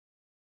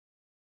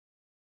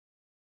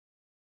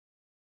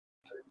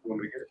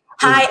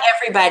Hi,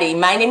 everybody.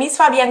 My name is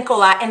Fabienne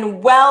Colas,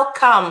 and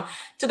welcome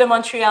to the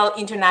Montreal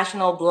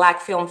International Black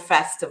Film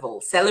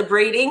Festival,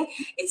 celebrating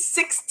its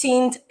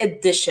 16th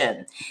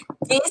edition.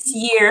 This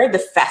year, the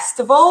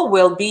festival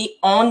will be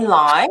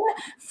online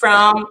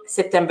from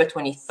September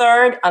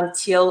 23rd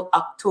until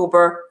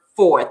October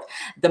 4th.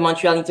 The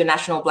Montreal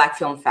International Black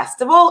Film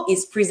Festival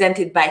is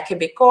presented by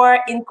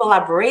Québécois in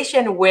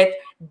collaboration with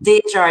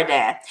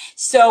Desjardins.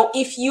 So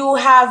if you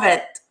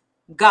haven't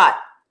got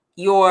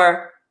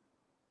your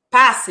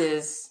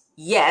passes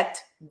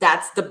yet,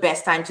 that's the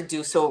best time to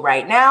do so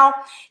right now.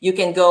 You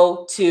can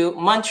go to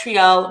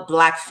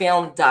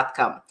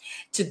montrealblackfilm.com.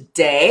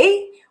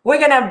 Today, we're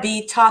going to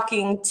be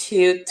talking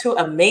to two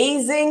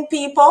amazing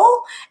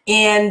people,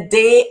 and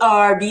they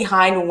are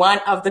behind one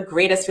of the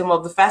greatest film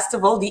of the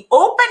festival, the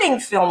opening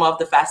film of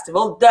the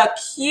festival, The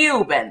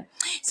Cuban.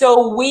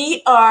 So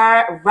we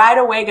are right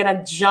away going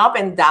to jump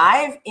and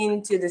dive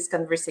into this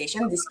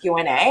conversation, this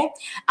Q&A.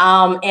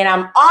 And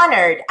I'm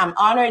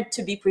honored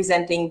to be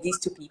presenting these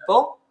two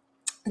people.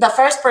 The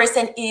first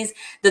person is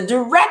the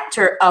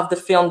director of the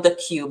film, The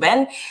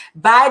Cuban.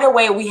 By the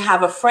way, we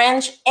have a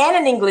French and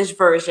an English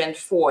version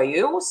for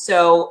you.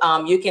 So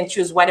you can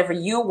choose whatever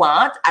you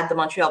want at the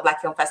Montreal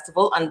Black Film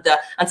Festival on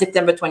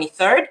September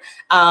 23rd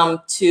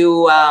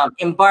to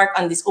embark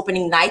on this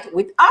opening night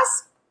with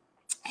us.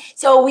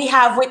 So we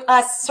have with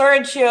us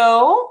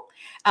Sergio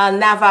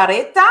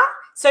Navarretta.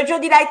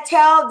 Sergio, did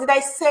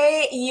I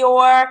say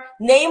your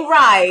name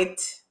right?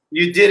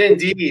 You did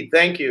indeed.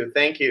 Thank you.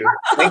 Thank you.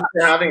 Thanks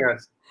for having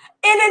us.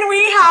 And then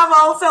we have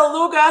also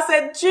Louis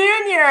Gossett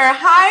Jr.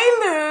 Hi,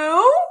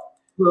 Lou.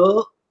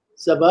 Hello.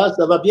 Ça va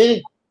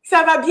bien?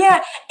 Ça va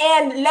bien.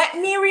 And let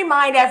me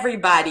remind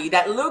everybody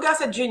that Louis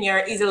Gossett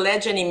Jr. is a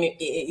legend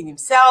in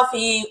himself.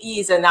 He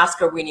is an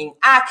Oscar-winning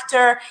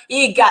actor.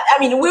 We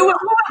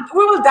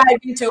will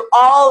dive into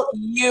all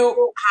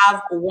you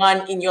have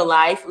won in your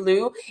life,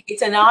 Lou.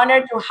 It's an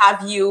honor to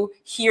have you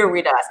here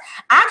with us.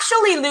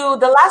 Actually, Lou,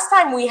 the last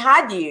time we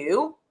had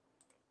you,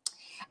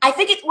 I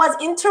think it was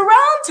in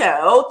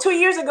Toronto 2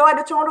 years ago at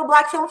the Toronto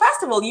Black Film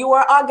Festival. You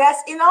were our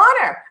guest of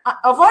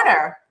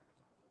honor.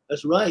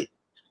 That's right.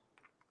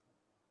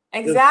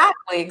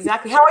 Exactly.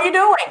 How are you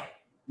doing?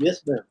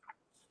 Yes, ma'am.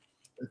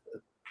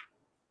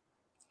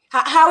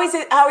 How is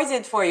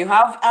it for you?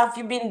 How have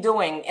you been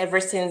doing ever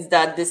since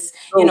this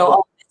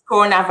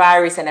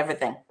coronavirus and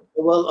everything?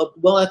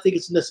 Well, I think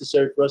it's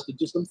necessary for us to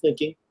do some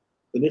thinking.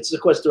 We need to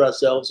sequester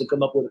ourselves and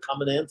come up with a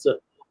common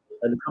answer.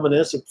 And the common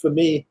answer for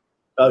me,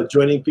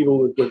 joining people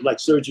with like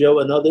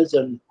Sergio and others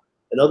and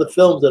other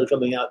films that are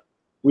coming out,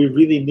 we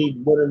really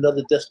need one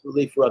another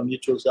desperately for our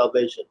mutual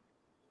salvation.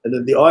 And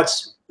then the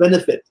arts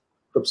benefit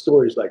from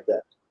stories like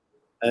that.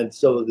 And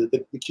so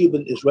the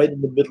Cuban is right in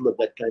the middle of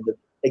that kind of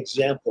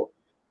example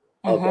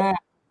of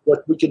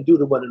what we can do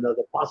to one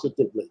another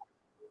positively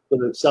for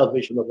the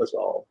salvation of us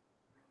all.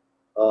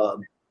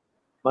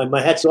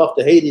 My hat's off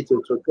to Haiti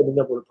for coming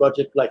up with a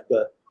project like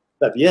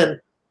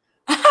Fabienne.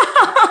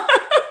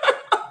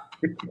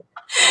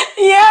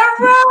 Yeah,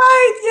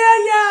 right.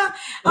 Yeah.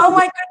 Oh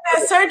my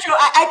goodness, Sergio,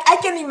 I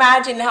can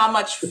imagine how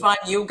much fun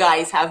you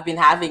guys have been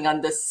having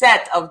on the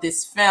set of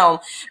this film.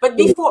 But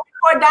before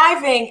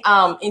diving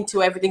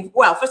into everything,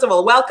 well, first of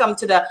all, welcome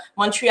to the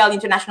Montreal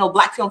International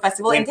Black Film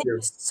Festival. Thank you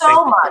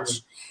so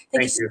much.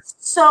 Thank you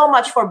so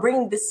much for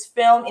bringing this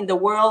film in the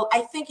world.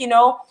 I think,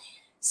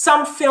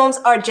 some films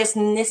are just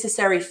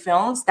necessary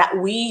films that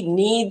we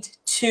need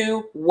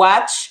to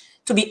watch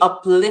to be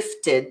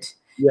uplifted.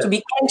 Yes. To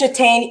be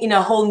entertained in a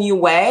whole new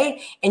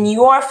way. And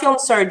your film,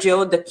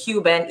 Sergio, The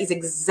Cuban, is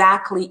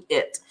exactly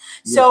it.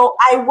 Yes. So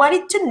I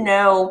wanted to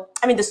know,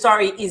 the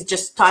story is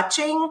just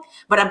touching,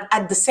 but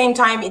at the same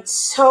time, it's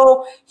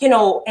so,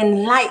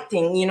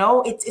 enlightening,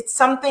 it's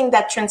something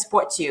that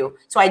transports you.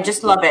 So I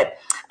just love it.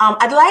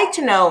 I'd like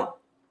to know,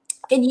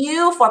 can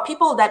you, for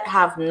people that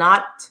have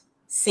not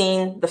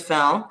seen the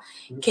film,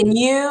 can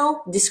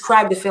you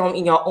describe the film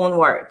in your own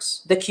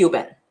words, The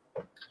Cuban?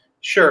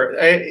 Sure.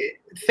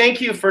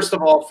 Thank you, first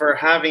of all, for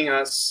having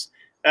us.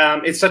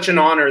 It's such an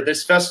honor.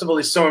 This festival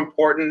is so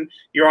important.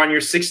 You're on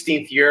your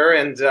 16th year,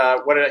 and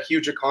what a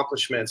huge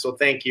accomplishment. So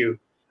thank you.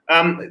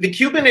 The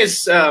Cuban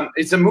is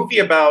it's a movie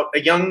about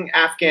a young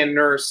Afghan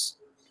nurse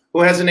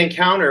who has an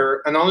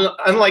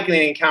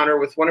unlikely encounter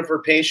with one of her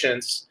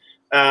patients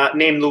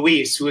named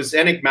Louise, who is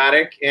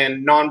enigmatic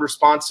and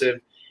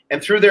non-responsive.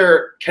 And through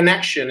their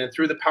connection and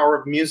through the power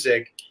of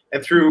music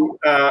and through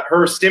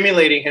her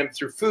stimulating him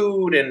through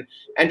food and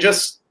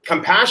just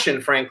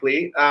compassion,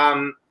 frankly,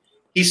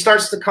 he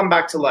starts to come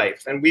back to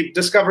life. And we've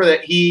discovered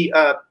that he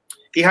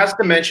has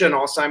dementia and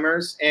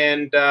Alzheimer's,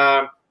 and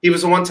he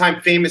was a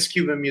one-time famous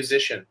Cuban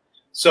musician.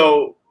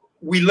 So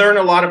we learn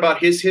a lot about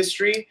his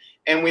history,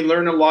 and we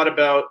learn a lot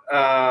about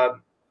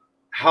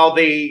how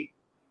they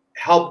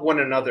help one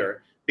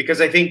another,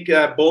 because I think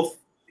both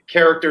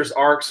characters'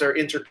 arcs are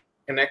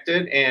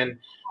interconnected, and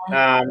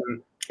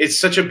it's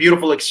such a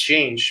beautiful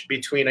exchange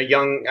between a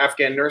young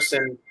Afghan nurse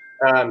and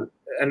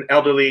an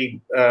elderly,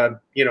 former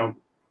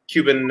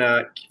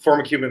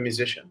Cuban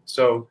musician.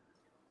 So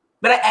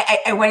But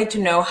I wanted to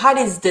know, how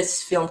does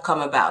this film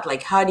come about?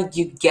 Like, how did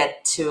you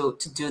get to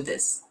do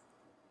this?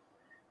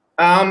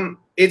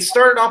 It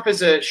started off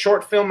as a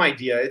short film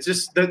idea. It's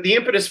just the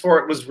impetus for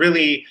it was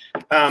really,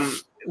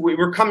 we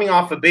were coming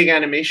off a big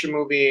animation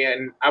movie,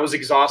 and I was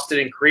exhausted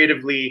and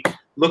creatively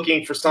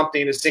looking for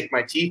something to sink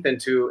my teeth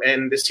into.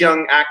 And this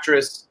young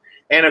actress,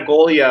 Anna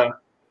Golia,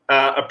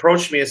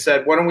 approached me and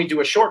said, "Why don't we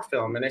do a short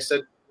film?" And I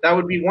said, "That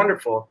would be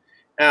wonderful,"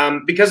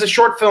 because a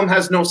short film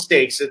has no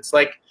stakes. It's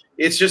like,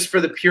 it's just for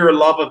the pure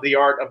love of the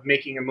art of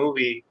making a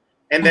movie.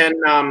 And then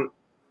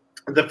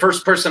the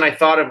first person I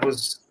thought of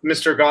was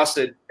Mr.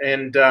 Gossett,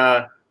 and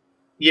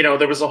you know,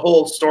 there was a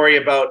whole story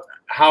about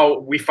how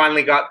we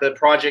finally got the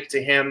project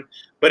to him,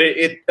 but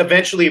it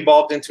eventually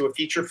evolved into a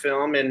feature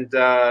film. And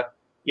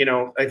you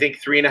know, I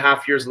think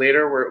 3.5 years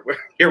later, we're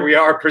here we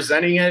are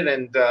presenting it,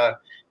 and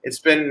it's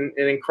been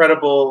an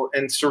incredible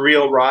and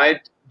surreal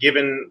ride,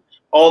 given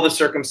all the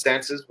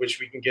circumstances, which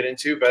we can get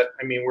into. But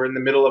I mean, we're in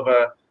the middle of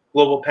a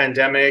global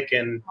pandemic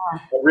and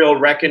a real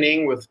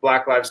reckoning with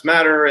Black Lives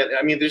Matter. And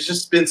I mean, there's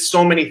just been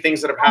so many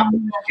things that have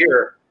happened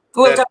here.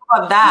 We'll talk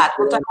about that.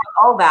 We'll talk about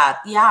all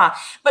that. Yeah.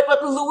 But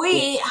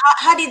Louis,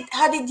 how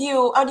did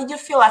you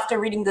feel after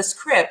reading the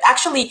script?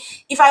 Actually,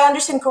 if I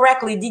understand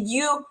correctly,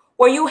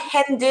 were you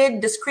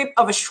handed the script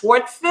of a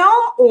short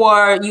film,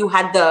 or you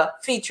had the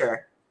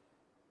feature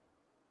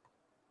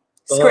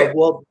script?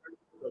 Well,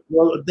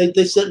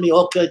 they sent me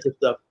all kinds of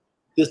stuff.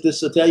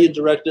 This Italian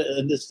director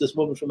and this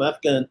woman from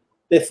Afghan,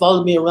 they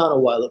followed me around a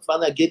while. And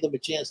finally, I gave them a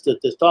chance to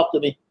talk to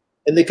me,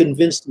 and they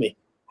convinced me.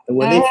 And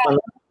when they finally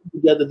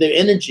came together, their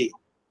energy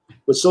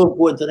was so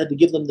important that I had to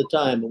give them the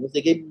time. And when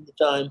they gave me the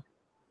time,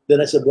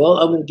 then I said, "Well,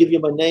 I'm going to give you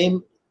my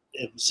name,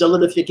 and sell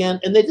it if you can."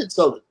 And they did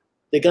sell it.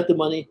 They got the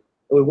money,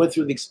 and we went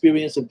through the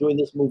experience of doing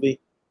this movie.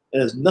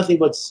 And it's nothing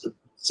but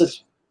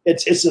such.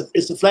 It's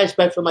a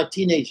flashback from my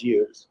teenage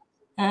years.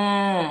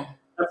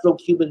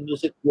 Afro-Cuban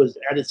music was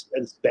at its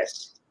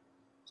best.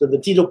 So the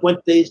Tito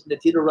Puentes and the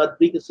Tito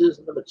Rodriguez's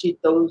and the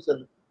Machitos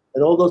and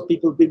all those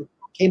people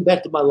came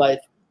back to my life,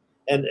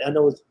 and I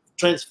was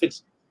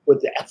transfixed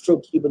with the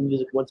Afro-Cuban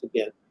music once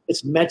again.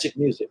 It's magic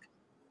music.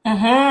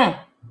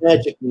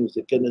 Magic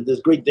music. And there's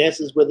great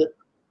dances with it,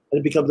 and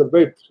it becomes a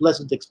very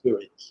pleasant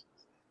experience.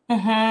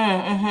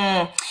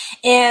 And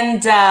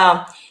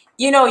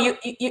you know,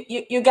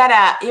 you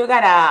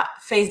gotta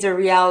face the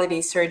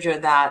reality,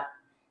 Sergio, that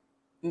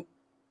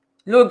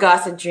Louis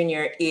Gossett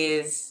Jr.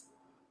 is,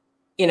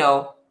 you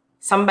know,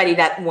 somebody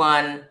that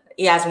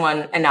he has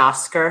won an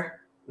Oscar,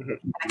 an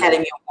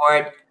Academy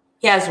Award.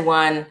 He has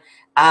won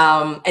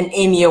an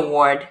Emmy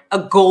Award, a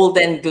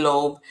Golden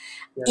Globe.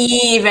 Yeah.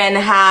 He even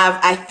have,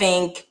 I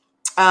think,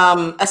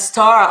 a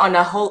star on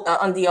the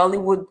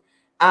Hollywood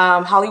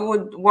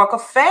Walk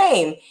of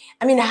Fame.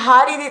 I mean,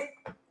 how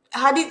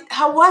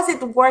was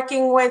it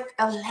working with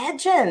a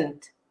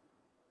legend?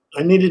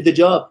 I needed the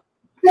job.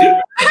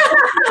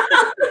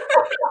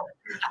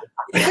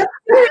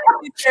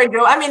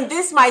 I mean,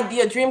 this might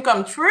be a dream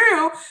come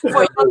true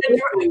for a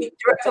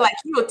director like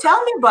you.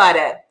 Tell me about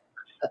it.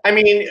 I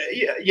mean,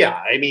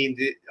 yeah. I mean,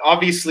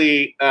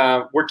 obviously,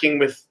 working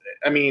with,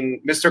 I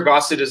mean, Mr.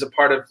 Gossett is a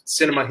part of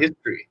cinema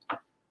history,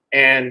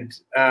 and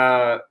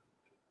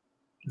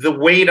the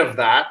weight of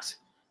that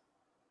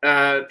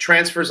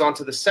transfers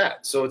onto the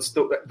set. So it's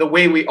the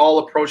way we all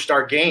approached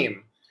our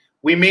game.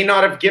 We may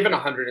not have given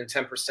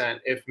 110%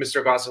 if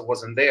Mr. Gossett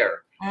wasn't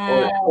there,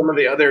 or some of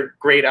the other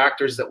great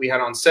actors that we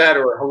had on set,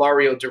 or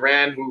Hilario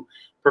Duran, who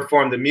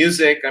performed the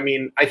music. I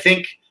mean, I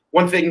think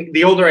one thing,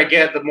 the older I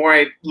get, the more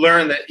I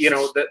learn that, you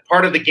know, that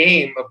part of the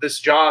game of this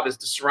job is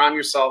to surround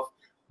yourself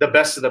the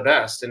best of the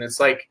best. And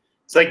it's like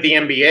the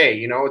NBA,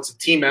 you know, it's a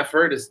team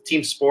effort, it's a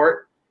team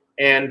sport.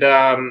 And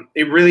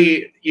it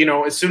really, you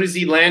know, as soon as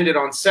he landed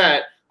on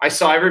set, I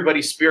saw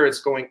everybody's spirits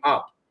going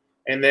up.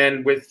 And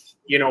then with,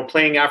 you know,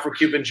 playing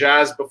Afro-Cuban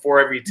jazz before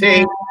every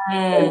take,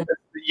 and,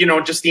 you know,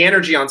 just the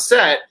energy on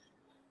set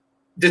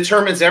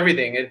determines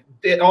everything.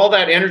 All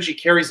that energy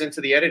carries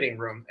into the editing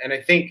room. And I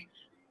think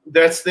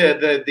that's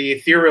the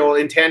ethereal,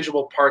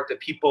 intangible part that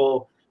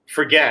people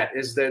forget,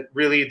 is that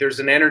really there's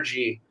an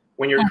energy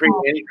when you're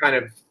creating any kind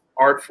of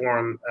art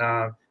form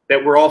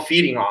that we're all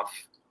feeding off.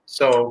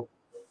 So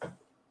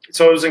it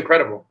was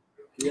incredible.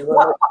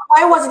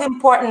 Why was it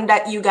important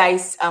that you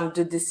guys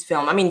do this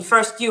film? I mean,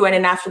 first you, and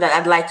then after that,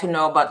 I'd like to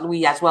know about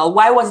Louis as well.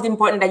 Why was it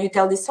important that you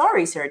tell this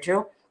story,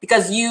 Sergio?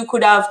 Because you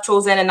could have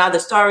chosen another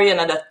story,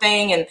 another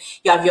thing, and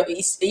you have your,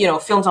 you know,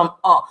 films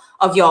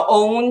of your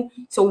own.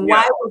 So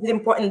why was it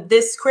important,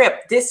 this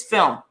script, this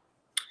film?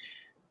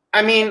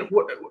 I mean,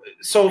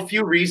 so a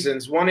few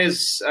reasons. One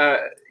is,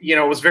 you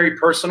know, it was very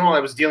personal. I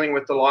was dealing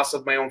with the loss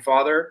of my own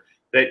father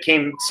that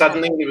came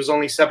suddenly. He was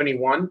only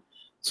 71.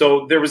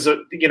 So there was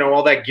you know,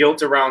 all that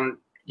guilt around,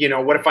 you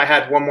know, what if I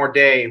had one more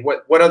day?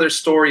 What other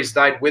stories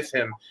died with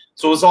him?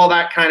 So it was all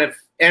that kind of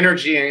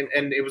energy,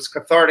 and it was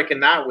cathartic in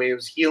that way. It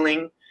was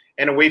healing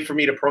and a way for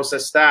me to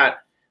process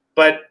that.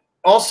 But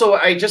also,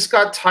 I just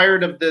got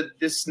tired of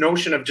this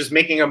notion of just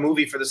making a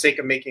movie for the sake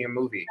of making a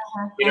movie.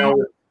 You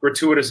know,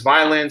 gratuitous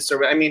violence,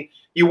 or I mean,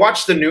 you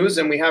watch the news,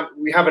 and we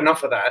have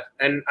enough of that.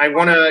 And I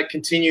want to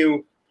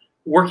continue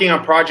working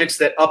on projects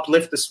that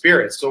uplift the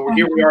spirit. So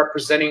here we are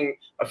presenting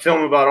a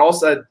film about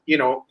also, you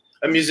know,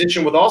 a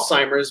musician with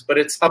Alzheimer's, but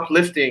it's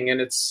uplifting, and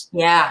it's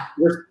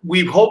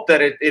we hope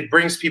that it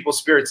brings people's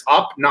spirits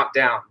up, not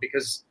down,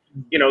 because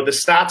you know the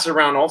stats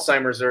around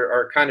Alzheimer's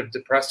are kind of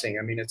depressing.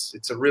 I mean,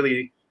 it's a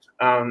really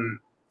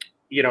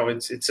you know,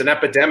 it's an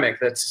epidemic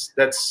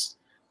that's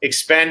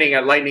expanding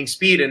at lightning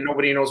speed, and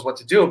nobody knows what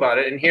to do about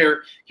it. And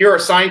here are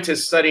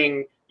scientists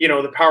studying, you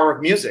know, the power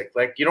of music.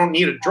 Like, you don't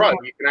need a drug;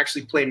 you can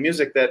actually play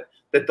music that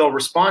they'll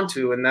respond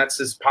to, and that's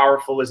as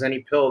powerful as any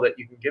pill that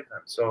you can give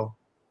them. So,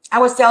 I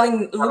was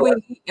telling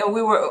Louis,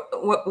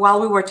 while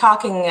we were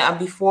talking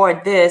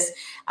before this,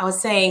 I was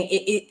saying,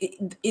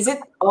 is it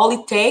all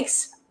it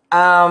takes?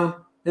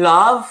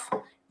 Love,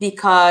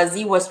 because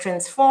he was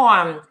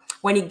transformed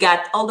when he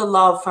got all the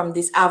love from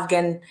this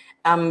Afghan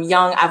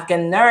young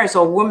Afghan nurse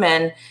or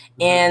woman,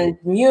 and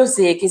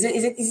music. Is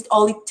it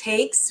all it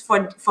takes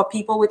for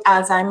people with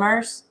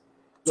Alzheimer's?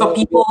 For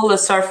people who are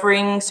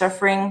suffering?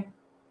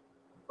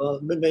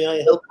 May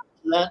I help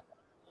with that?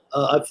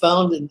 I've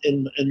found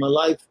in my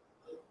life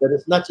that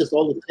it's not just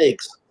all it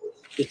takes.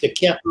 It's a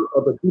cap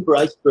of a deeper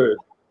iceberg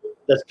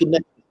that's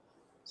connected.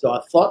 So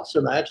our thoughts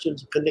and our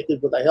actions are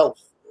connected with our health,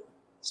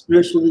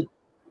 spiritually,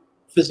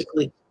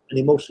 physically, and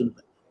emotionally.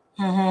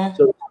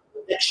 So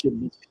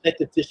connection, it's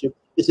connective tissue.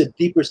 It's a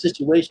deeper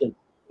situation.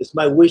 It's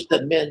my wish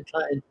that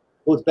mankind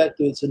goes back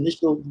to its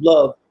initial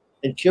love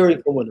and caring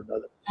for one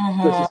another.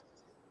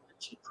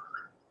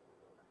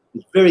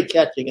 It's very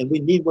catching, and we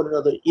need one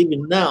another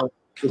even now.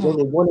 There's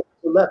only one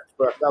left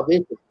for our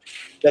salvation.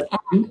 That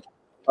deep,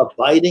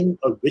 abiding,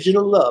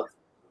 original love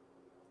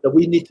that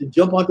we need to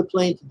jump on the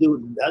plane to do,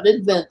 not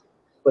invent,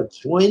 but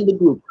join the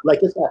group like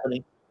it's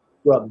happening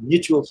for our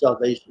mutual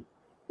salvation.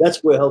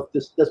 That's where health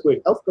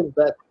comes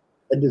back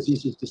and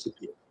diseases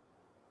disappear.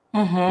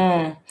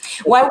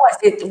 Why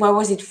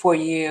was it for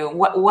you?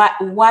 What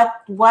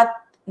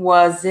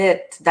was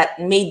it that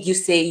made you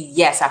say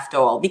yes after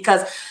all?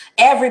 Because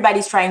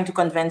everybody's trying to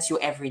convince you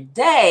every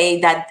day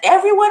that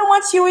everyone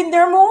wants you in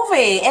their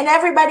movie and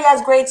everybody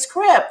has great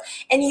script,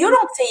 and you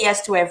don't say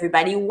yes to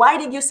everybody. Why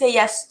did you say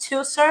yes to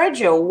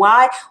Sergio?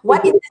 What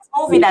is this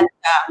movie that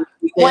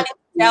you wanted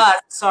to tell us?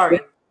 Sorry.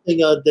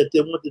 That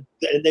they wanted,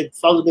 and they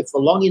followed it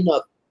for long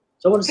enough.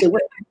 So I want to say,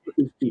 what happened with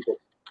these people?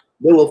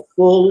 They were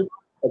full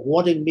of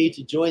wanting me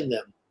to join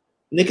them,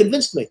 and they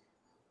convinced me.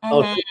 I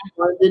was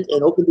minded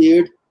and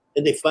open-eared,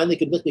 and they finally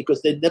convinced me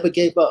because they never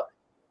gave up.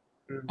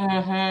 And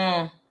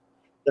I'm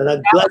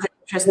glad. Was an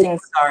interesting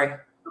story.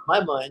 In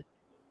my mind,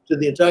 to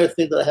the entire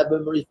thing that I have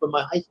memories from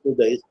my high school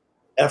days,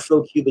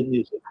 Afro-Cuban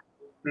music.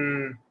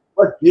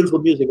 What beautiful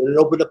music! And it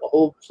opened up a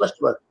whole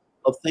plethora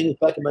of things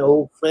back in my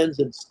old friends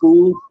in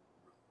school,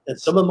 and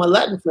some of my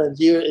Latin friends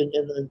here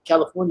in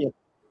California.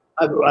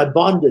 I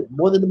bonded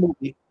more than the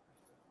movie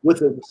with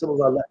some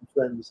of our Latin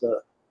friends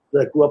that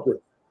I grew up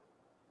with.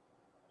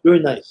 Very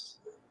nice.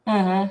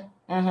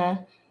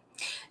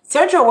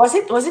 Sergio, was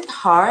it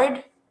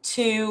hard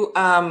to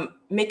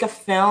make a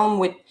film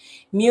with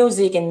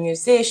music and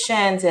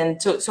musicians,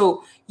 and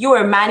so you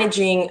were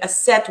managing a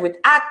set with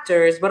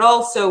actors, but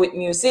also with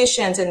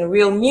musicians and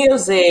real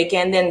music,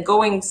 and then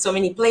going so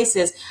many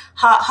places?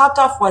 How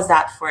tough was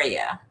that for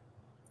you?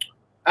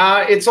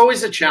 It's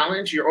always a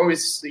challenge. You're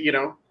always, you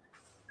know,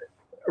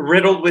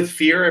 riddled with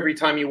fear every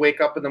time you wake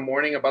up in the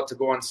morning about to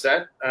go on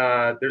set.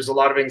 There's a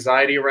lot of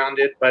anxiety around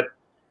it, but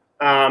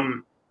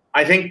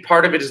I think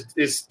part of it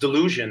is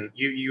delusion.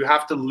 You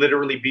have to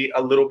literally be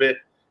a little bit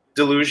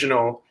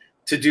delusional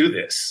to do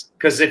this,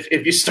 because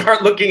if you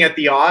start looking at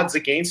the odds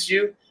against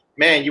you,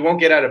 man, you won't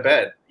get out of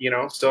bed, you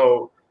know.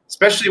 So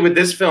especially with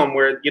this film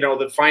where, you know,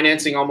 the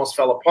financing almost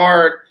fell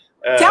apart.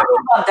 Tell me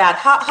about that.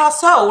 How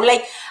so?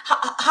 Like,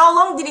 how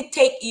long did it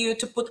take you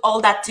to put all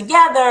that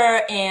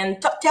together?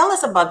 And tell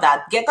us about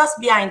that. Get us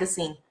behind the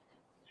scene.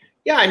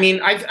 Yeah, I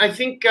mean, I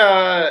think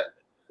the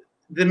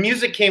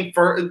music came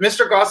first.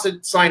 Mr.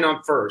 Gossett signed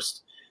on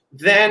first.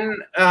 Then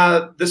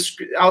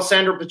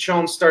Alessandro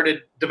Piccione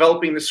started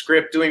developing the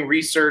script, doing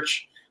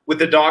research with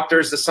the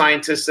doctors, the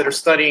scientists that are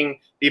studying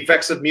the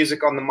effects of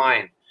music on the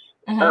mind.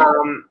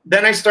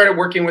 Then I started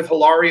working with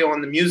Hilario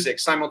on the music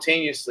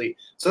simultaneously.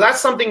 So that's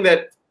something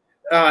that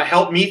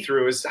helped me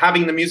through, is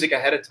having the music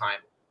ahead of time,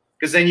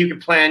 because then you can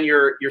plan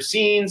your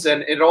scenes,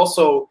 and it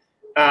also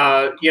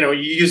you know,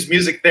 you use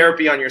music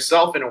therapy on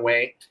yourself in a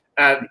way,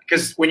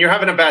 because when you're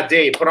having a bad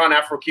day, put on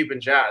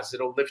Afro-Cuban jazz.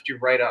 It'll lift you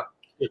right up.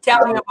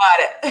 Tell me about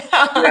it.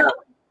 Yeah.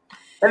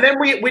 And then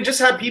we just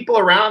had people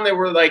around that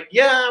were like,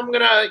 yeah, I'm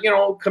gonna, you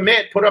know,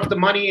 commit, put up the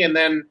money, and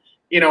then,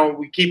 you know,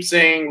 we keep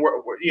saying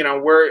we're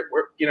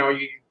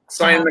you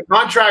sign the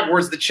contract,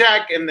 where's the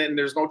check, and then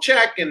there's no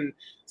check, and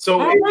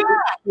so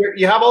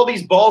you have all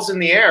these balls in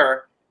the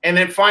air, and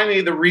then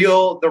finally the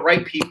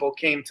right people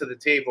came to the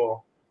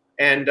table,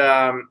 and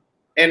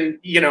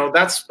you know,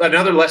 that's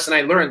another lesson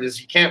I learned,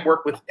 is you can't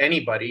work with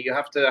anybody. You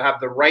have to have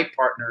the right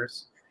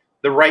partners,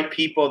 the right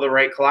people, the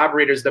right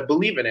collaborators that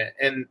believe in it.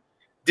 And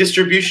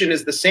distribution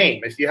is the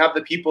same. If you have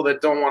the people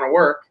that don't want to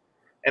work,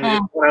 and they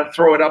want to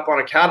throw it up on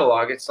a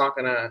catalog, it's not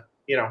going to,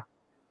 you know.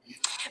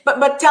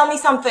 But tell me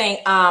something.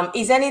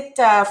 Isn't it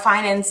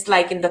financed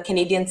like in the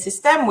Canadian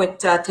system with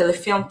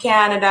Telefilm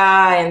Canada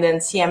and then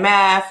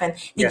CMF? And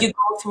did you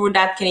go through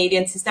that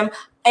Canadian system?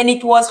 And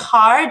it was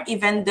hard,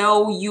 even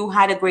though you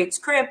had a great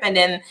script, and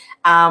then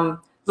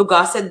Louis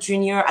Gossett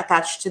Jr.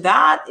 attached to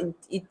that.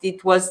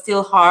 It was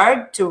still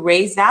hard to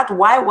raise that.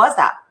 Why was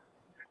that?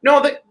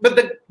 No,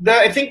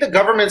 I think the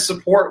government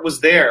support was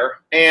there,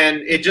 and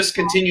it just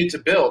continued to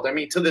build. I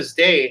mean, to this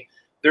day,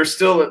 they're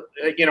still,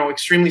 you know,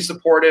 extremely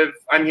supportive.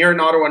 I'm here in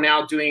Ottawa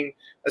now doing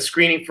a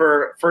screening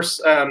for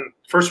first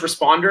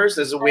responders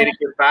as a way to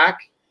give back.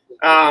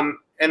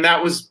 And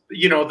that was,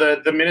 you know,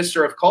 the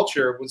Minister of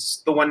Culture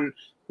was the one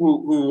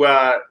who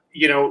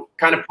you know,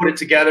 kind of put it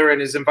together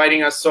and is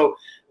inviting us. So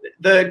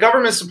the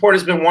government support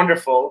has been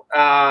wonderful.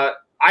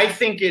 I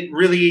think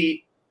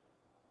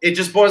it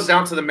just boils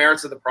down to the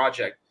merits of the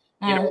project.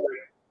 You know,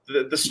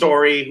 the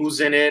story, who's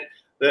in it,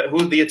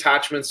 who the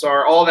attachments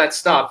are, all that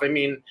stuff. I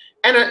mean,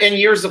 and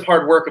years of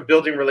hard work of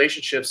building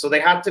relationships. So they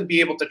had to be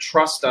able to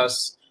trust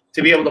us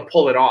to be able to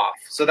pull it off.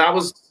 So that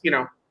was, you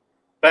know,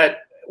 but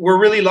we're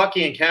really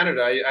lucky in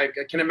Canada. I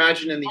can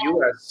imagine in the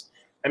US,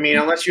 I mean,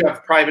 unless you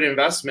have private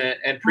investment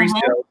and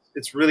pre-sales,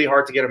 it's really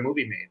hard to get a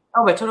movie made.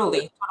 Oh, but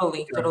totally.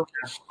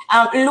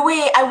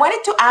 Louis, I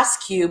wanted to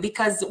ask you,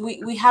 because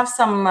we have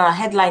some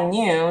headline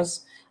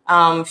news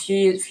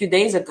few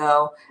days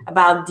ago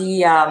about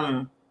the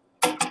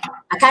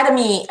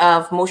Academy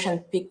of Motion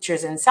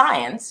Pictures and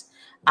Science,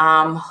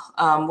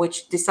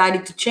 which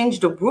decided to change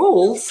the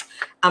rules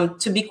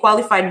to be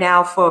qualified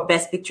now for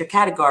Best Picture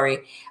category.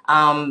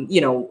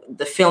 You know,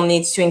 the film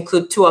needs to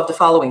include 2 of the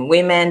following: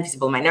 women,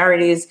 visible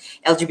minorities,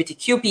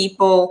 LGBTQ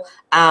people,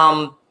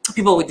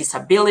 people with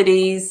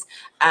disabilities,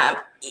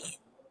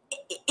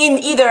 in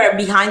either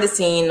behind the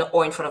scene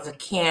or in front of the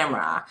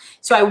camera.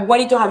 So I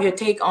wanted to have your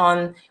take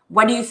on,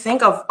 what do you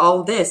think of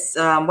all this?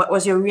 What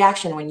was your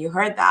reaction when you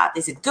heard that?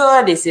 Is it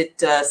good? Is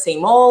it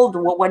same old?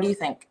 What do you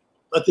think?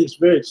 I think it's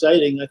very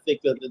exciting. I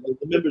think that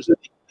the members of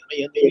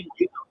the Academy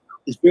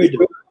is very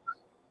diverse.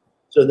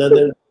 So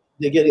then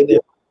they're getting their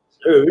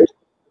heard,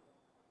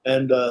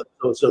 and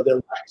so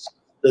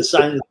the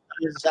science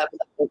is happening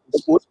in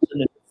sports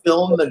and in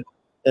film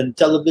and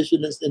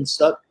television and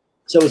stuff.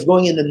 So it's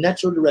going in the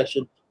natural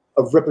direction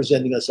of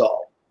representing us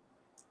all.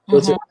 So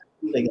it's a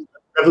thing. It's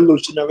not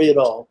revolutionary at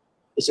all.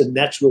 It's a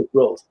natural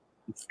growth.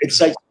 It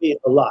excites me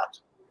a lot.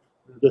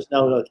 Just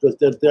now, because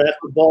they're after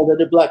the ball,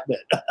 they're black men.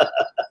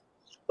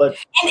 But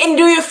and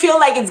do you feel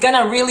like it's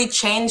gonna really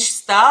change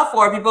stuff,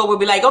 or people will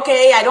be like,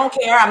 okay, I don't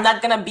care, I'm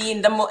not gonna be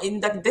in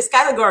this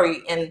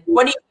category? And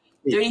what do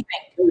you think?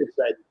 Very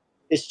excited.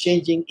 It's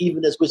changing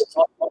even as we're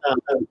talking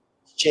about.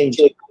 It's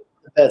changing.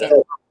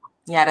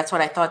 Yeah, that's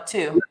what I thought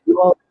too. We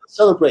all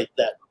celebrate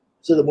that,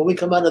 so that when we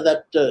come out of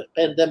that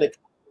pandemic,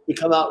 we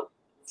come out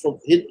from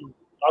hitting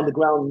on the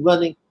ground,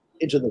 running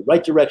into the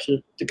right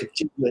direction to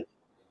continue it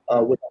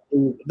with a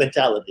new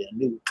mentality, a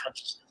new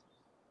consciousness.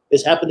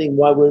 It's happening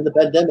while we're in the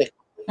pandemic.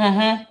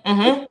 When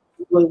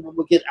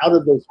we get out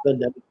of those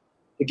pandemics,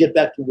 to get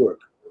back to work.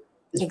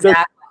 It's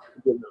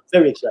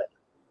very exciting.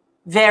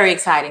 Very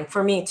exciting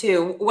for me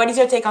too. What is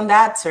your take on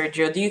that,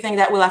 Sergio? Do you think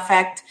that will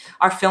affect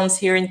our films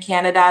here in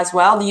Canada as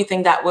well? Do you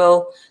think that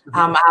will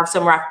have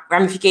some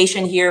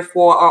ramification here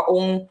for our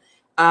own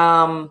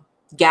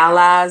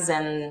galas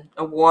and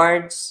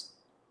awards?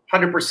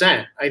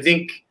 100%. I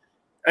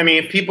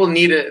mean, if people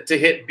need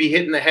to be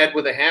hit in the head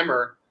with a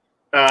hammer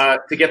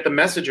to get the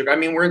message. I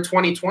mean, we're in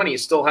 2020,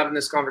 still having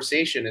this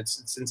conversation.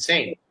 It's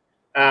insane.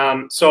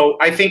 So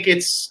I think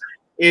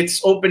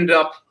it's opened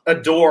up a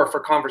door for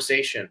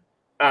conversation.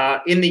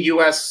 In the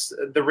U.S.,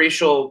 the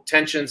racial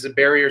tensions and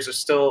barriers are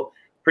still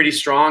pretty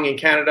strong. In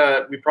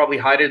Canada, we probably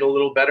hide it a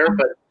little better,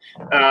 but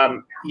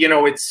you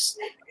know, it's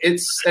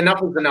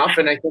enough is enough,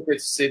 and I think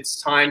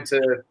it's time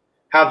to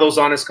have those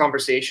honest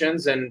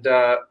conversations. And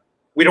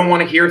we don't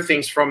want to hear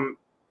things from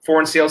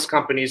foreign sales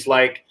companies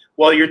like,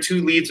 well, your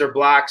 2 leads are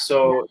black,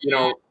 so you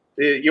know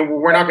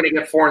we're not going to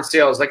get foreign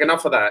sales. Like,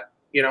 enough of that.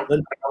 You know,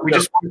 we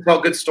just want to tell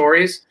good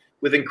stories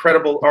with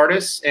incredible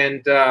artists,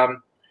 and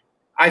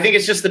I think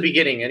it's just the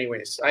beginning.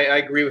 Anyways, I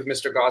agree with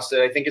Mr. Gossett.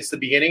 I think it's the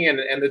beginning,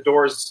 and the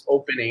door's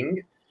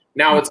opening.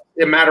 Now it's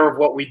a matter of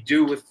what we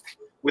do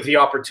with the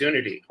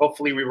opportunity.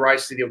 Hopefully, we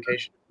rise to the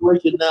occasion. The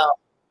situation now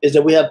is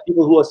that we have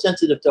people who are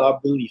sensitive to our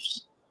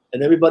beliefs,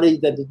 and everybody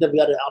that has never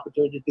got an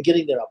opportunity to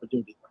getting their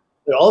opportunity.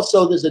 But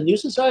also, there's a new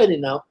society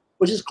now,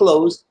 which is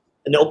closed,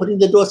 and they're opening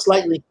the door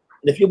slightly.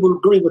 And if you will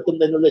agree with them,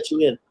 then they'll let you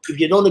in. If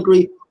you don't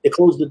agree, they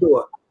close the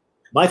door.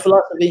 My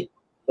philosophy,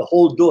 the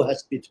whole door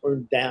has to be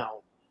turned down.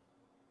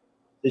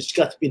 There's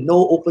got to be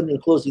no opening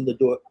and closing the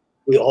door.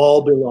 We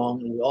all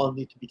belong, and we all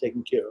need to be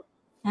taken care of.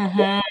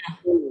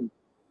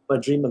 My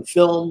dream of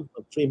film,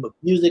 a dream of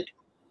music,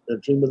 and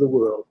a dream of the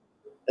world.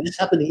 And it's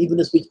happening even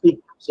as we speak.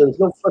 So there's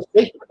no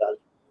frustration about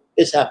it.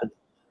 It's happening.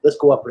 Let's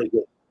cooperate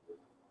with it.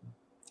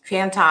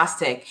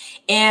 Fantastic.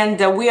 And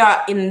we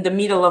are in the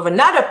middle of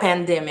another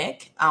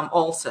pandemic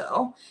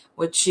also,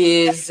 which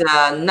is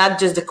not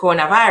just the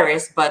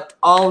coronavirus, but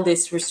all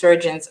this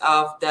resurgence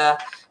of the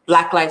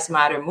Black Lives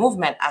Matter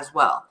movement as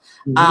well.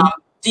 Mm-hmm.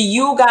 Do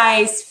you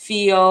guys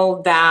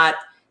feel that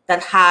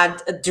that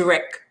had a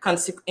direct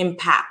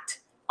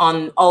impact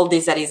on all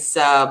this that is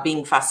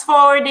being fast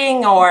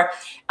forwarding, or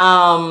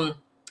how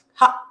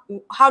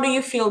do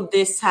you feel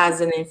this has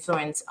an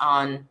influence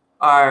on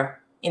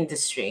our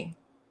industry?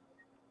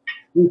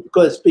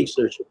 Go ahead, speak,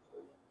 Sergio.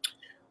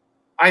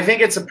 I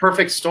think it's a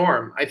perfect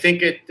storm. I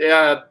think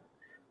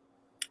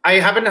I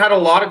haven't had a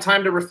lot of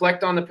time to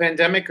reflect on the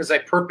pandemic because I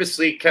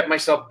purposely kept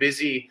myself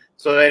busy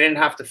so that I didn't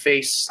have to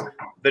face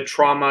the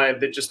trauma,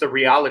 just the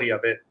reality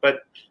of it.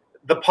 But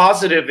the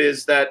positive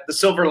is that the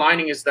silver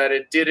lining is that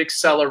it did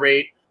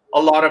accelerate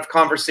a lot of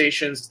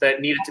conversations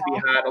that needed to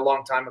be had a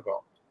long time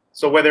ago.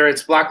 So whether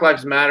it's Black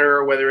Lives Matter,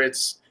 or whether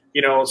it's,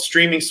 you know,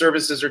 streaming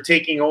services are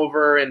taking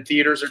over and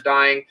theaters are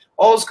dying,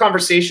 all those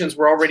conversations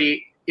were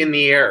already in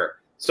the air.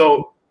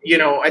 So, you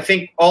know, I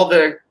think all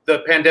the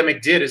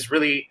pandemic did is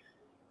really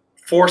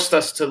forced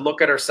us to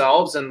look at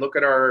ourselves and look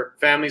at our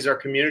families, our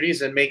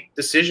communities, and make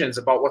decisions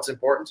about what's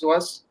important to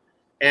us.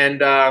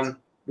 And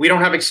we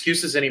don't have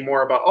excuses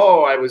anymore about,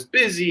 oh, I was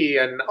busy,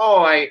 and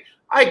oh,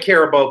 I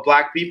care about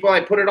Black people.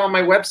 I put it on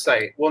my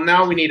website. Well,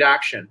 now we need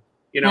action.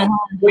 You know,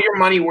 put your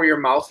money where your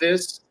mouth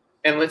is,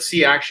 and let's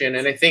see action.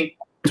 And I think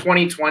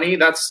 2020,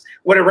 that's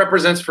what it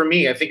represents for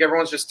me. I think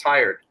everyone's just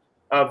tired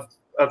of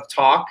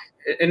talk,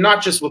 and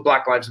not just with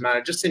Black Lives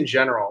Matter, just in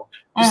general.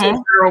 Just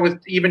in general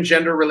with even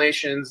gender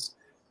relations,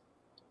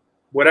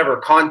 whatever,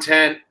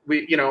 content.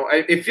 You know,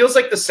 it feels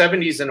like the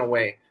 70s in a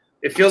way.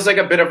 It feels like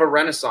a bit of a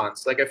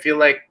renaissance. Like, I feel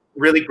like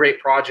really great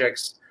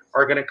projects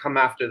are going to come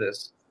after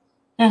this.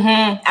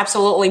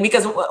 Absolutely.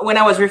 Because when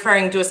I was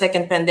referring to a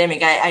second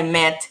pandemic, I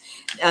met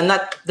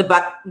not the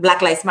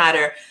Black Lives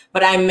Matter,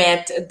 but I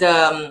met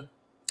the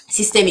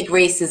systemic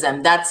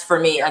racism. That's for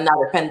me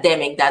another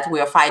pandemic that we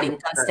are fighting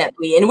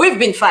constantly, and we've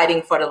been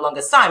fighting for the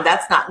longest time.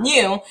 That's not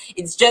new.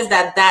 It's just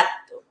that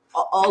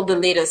all the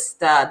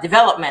latest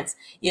developments,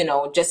 you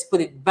know, just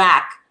put it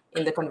back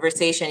in the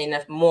conversation in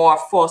a more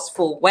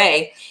forceful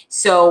way.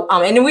 So,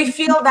 and we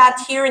feel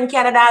that here in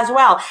Canada as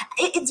well.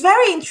 It's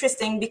very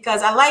interesting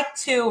because I like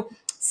to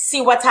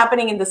see what's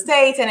happening in the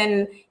States, and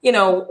then, you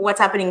know, what's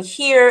happening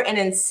here, and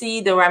then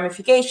see the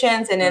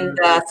ramifications and then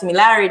the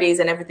similarities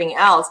and everything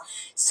else.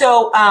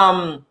 So,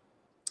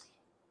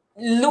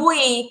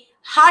 Louis,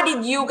 how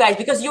did you guys,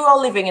 because you're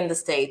all living in the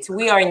States,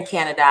 we are in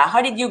Canada,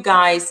 how did you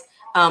guys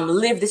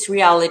live this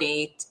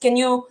reality? Can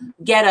you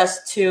get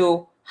us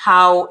to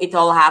how it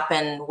all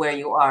happened where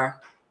you are?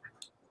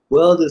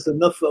 Well, there's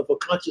enough of a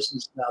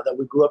consciousness now that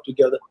we grew up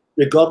together,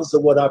 regardless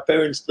of what our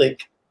parents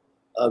think.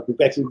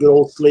 Back to the good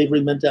old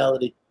slavery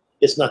mentality.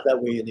 It's not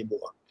that way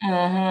anymore.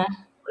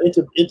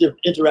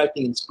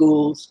 Interacting in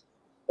schools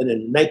and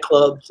in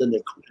nightclubs and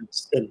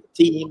in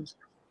teams,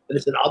 and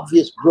it's an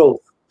obvious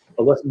growth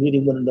of us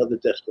meeting one another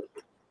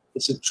desperately.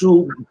 It's a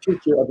true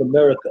picture of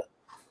America.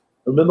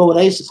 Remember when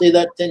I used to say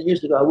that 10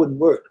 years ago, I wouldn't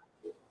work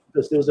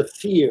because there was a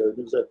fear,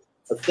 there was a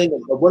thing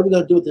of what are we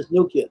going to do with this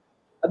new kid?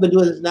 I've been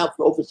doing this now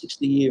for over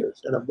 60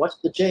 years, and I've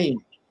watched the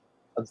change.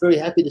 I'm very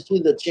happy to see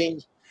the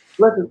change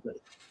pleasantly.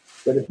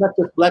 That it's not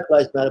just Black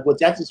Lives Matter, but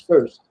that is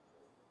first.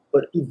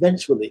 But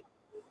eventually,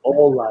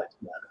 all lives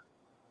matter.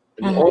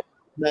 And all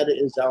lives matter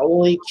is our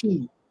only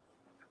key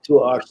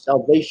to our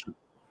salvation.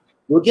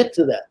 We'll get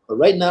to that. But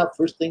right now,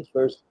 first things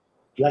first,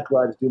 Black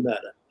lives do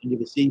matter. And you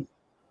can see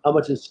how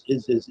much is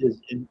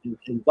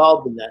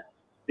involved in that,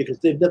 because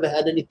they've never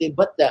had anything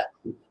but that.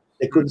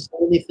 They couldn't say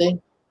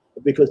anything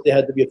because they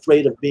had to be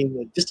afraid of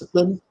being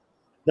disciplined.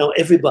 Now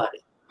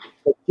everybody,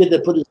 the kid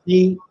that put his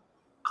knee,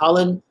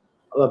 Colin,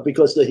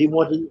 because he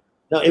wanted,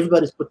 now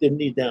everybody's put their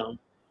knee down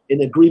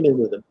in agreement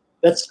with him.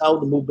 That's how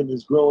the movement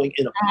is growing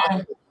in a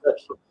positive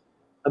direction.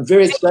 I'm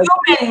very excited.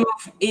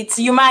 It's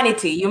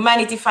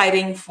humanity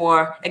fighting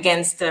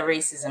against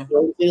racism. The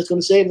only thing that's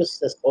going to save us,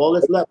 that's all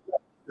that's left.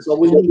 That's all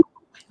we need.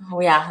 Oh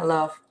yeah,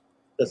 love.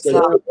 That's it.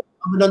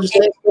 I'm an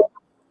understanding.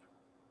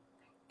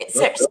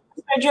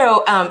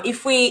 Sergio,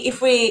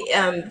 if we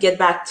get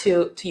back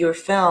to your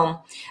film,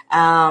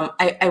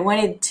 I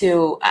wanted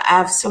to. I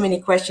have so many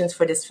questions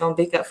for this film,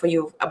 for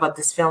you about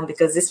this film,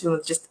 because this film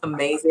is just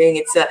amazing.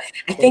 It's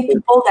I think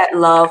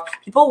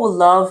people will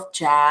love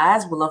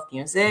jazz, will love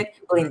music,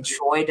 will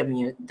enjoy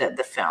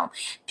the film.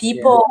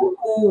 People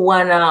who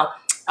wanna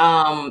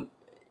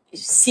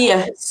see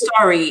a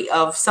story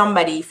of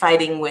somebody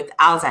fighting with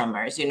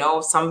Alzheimer's, you know,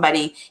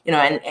 somebody, you know,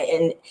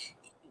 and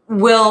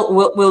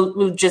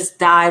will just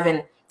dive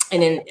and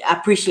then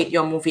appreciate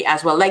your movie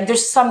as well. Like,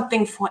 there's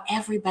something for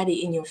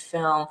everybody in your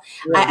film.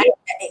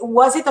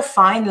 Was it a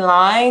fine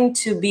line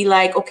to be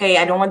like, okay,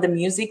 I don't want the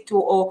music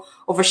to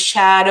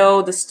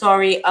overshadow the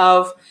story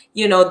of,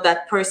 you know,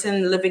 that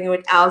person living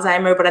with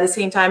Alzheimer, but at the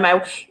same time,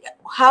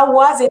 how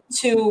was it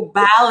to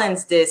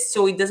balance this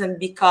so it doesn't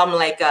become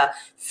like a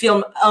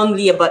film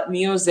only about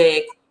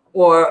music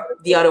or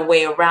the other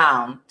way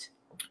around?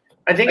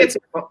 I think it's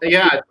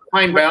a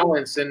fine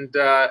balance, and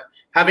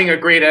having a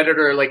great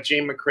editor like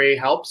Jane McCrae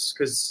helps,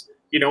 because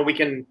we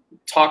can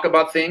talk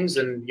about things,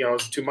 and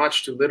it's too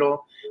much, too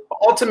little.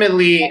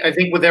 Ultimately, I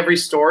think with every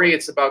story,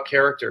 it's about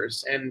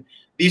characters, and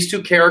these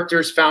two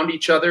characters found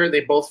each other.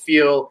 They both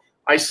feel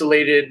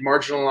isolated,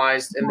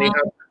 marginalized, and they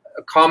have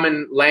a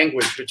common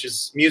language, which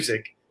is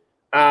music.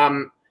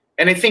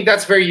 And I think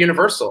that's very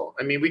universal.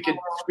 I mean, we could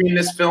screen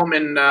this film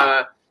in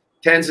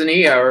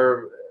Tanzania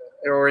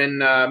or in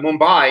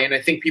Mumbai, and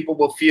I think people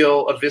will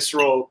feel a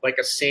visceral, like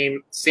a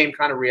same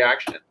kind of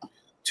reaction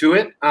to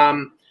it.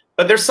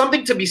 But there's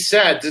something to be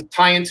said to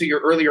tie into your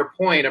earlier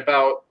point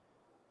about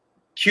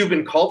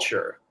Cuban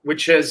culture,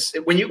 which is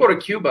when you go to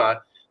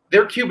Cuba,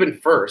 they're Cuban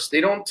first.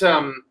 They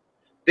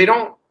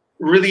don't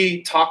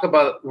really talk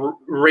about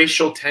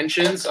racial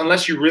tensions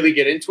unless you really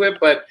get into it,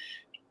 but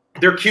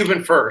they're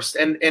Cuban first,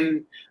 and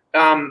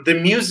the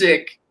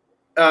music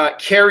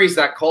carries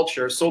that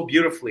culture so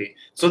beautifully.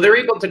 So they're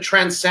able to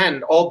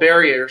transcend all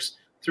barriers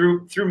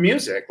through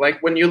music.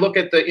 Like when you look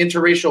at the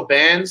interracial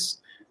bands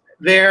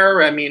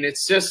there, I mean,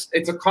 it's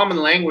a common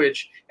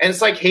language, and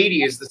it's like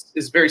Haiti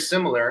is very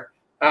similar.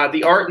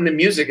 The art and the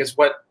music is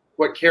what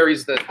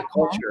carries the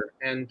culture,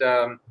 and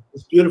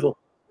it's beautiful.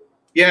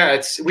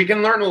 Yeah, we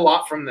can learn a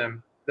lot from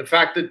them. The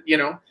fact that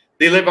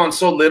they live on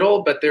so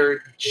little, but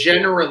they're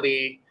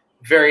generally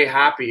very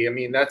happy. I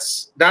mean, that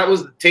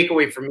was the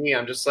takeaway for me.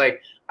 I'm just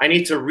like, I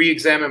need to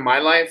re-examine my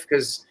life,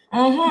 because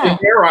in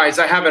their eyes,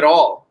 I have it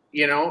all,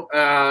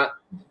 and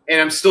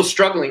I'm still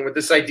struggling with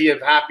this idea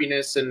of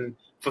happiness and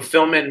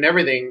fulfillment and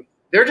everything.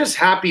 They're just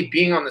happy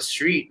being on the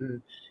street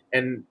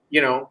and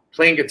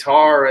playing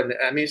guitar, and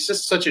I mean, it's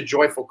just such a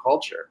joyful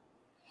culture.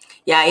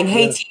 Yeah, in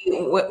Haiti,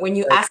 when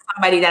you ask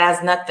somebody that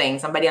has nothing,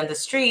 somebody on the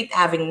street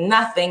having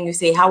nothing, you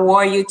say, "How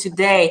are you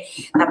today?"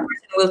 That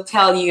person will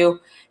tell you,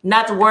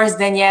 "Not worse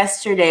than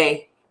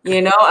yesterday."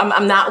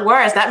 I'm not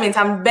worse. That means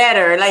I'm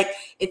better. Like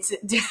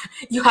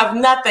you have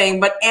nothing,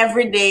 but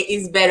every day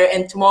is better,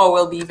 and tomorrow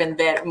will be even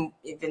better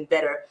than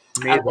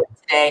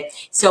today.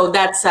 So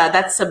that's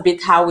a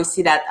bit how we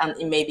see that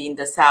maybe in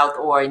the South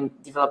or in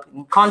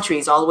developing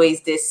countries.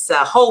 Always this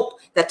hope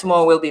that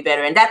tomorrow will be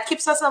better, and that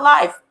keeps us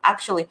alive.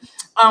 Actually,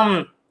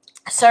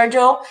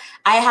 Sergio,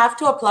 I have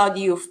to applaud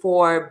you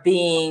for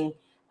being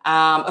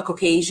a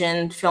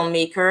Caucasian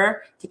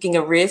filmmaker, taking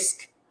a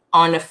risk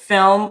on a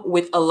film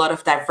with a lot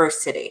of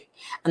diversity.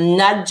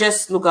 Not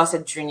just Louis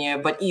Gossett Jr.,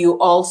 but you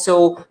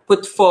also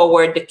put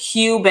forward the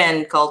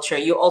Cuban culture.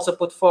 You also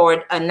put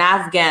forward an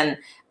Afghan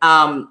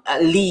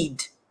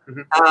lead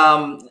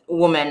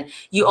woman.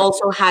 You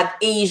also had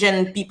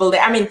Asian people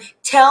there. I mean,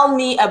 tell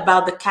me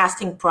about the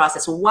casting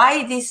process.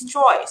 Why this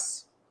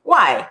choice?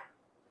 Why?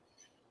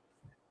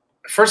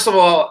 First of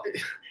all,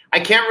 I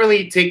can't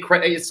really take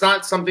credit. It's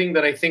not something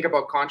that I think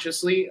about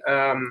consciously.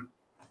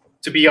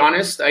 To be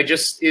honest,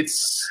 it's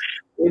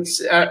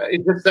just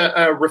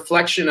a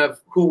reflection of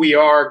who we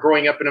are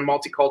growing up in a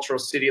multicultural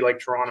city like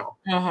Toronto.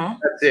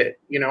 That's it.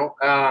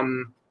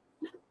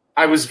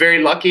 I was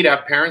very lucky to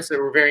have parents that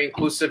were very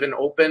inclusive and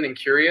open and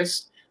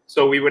curious.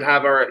 So we would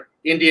have our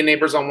Indian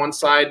neighbors on one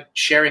side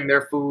sharing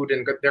their food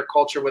and their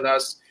culture with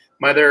us.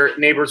 My other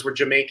neighbors were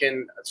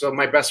Jamaican, so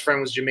my best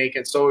friend was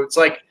Jamaican. So it's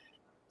like,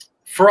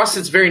 for us,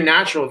 it's very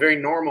natural, very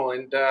normal.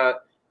 And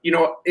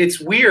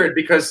it's weird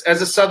because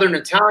as a Southern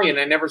Italian,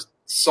 I never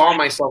saw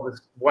myself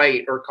as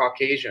white or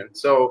Caucasian.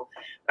 So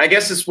I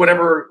guess it's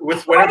whatever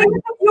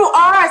you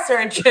are,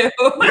 Sergio.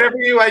 Whatever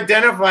you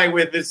identify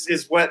with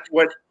is what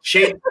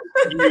shapes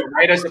you,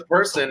 right, as a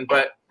person.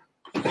 But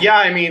yeah,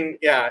 I mean,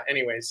 yeah.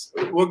 Anyways,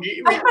 we can get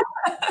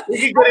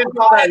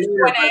into all that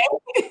later.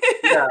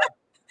 Yeah,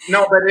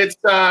 no, but it's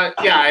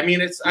yeah. I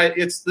mean, it's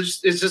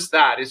just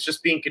that. It's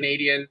just being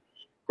Canadian,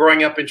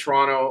 growing up in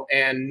Toronto,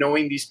 and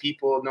knowing these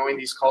people, knowing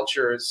these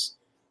cultures,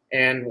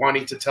 and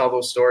wanting to tell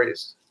those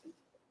stories.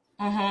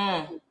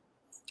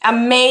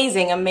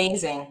 Amazing,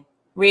 amazing.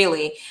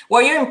 Really.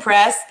 Were you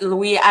impressed,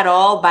 Louis, at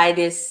all by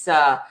this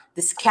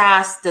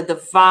cast,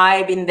 the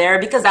vibe in there?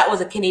 Because that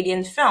was a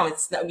Canadian film.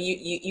 It's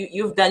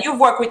you've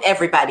worked with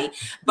everybody,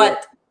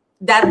 but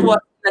that was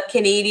the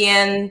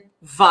Canadian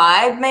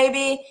vibe,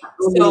 maybe.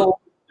 So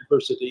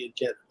diversity in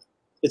Canada.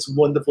 It's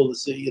wonderful to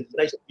see. It's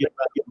nice to be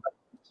around.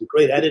 It's a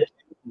great attitude.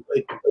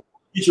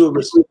 Mutual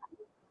respect,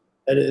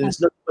 and it's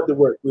nothing but the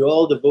work. We're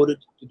all devoted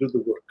to do the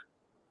work,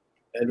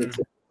 and it's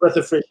a breath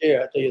of fresh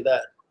air. I tell you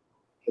that.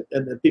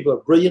 And the people are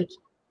brilliant.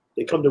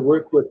 They come to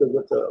work with an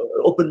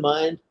open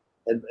mind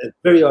and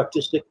very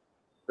artistic.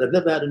 But I've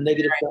never had a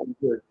negative time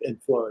here in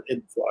Florida,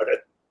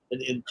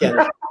 in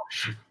Canada.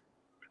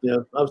 I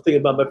was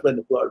thinking about my friend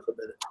in Florida for a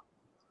minute.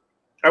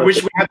 I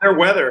wish we had their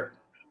weather.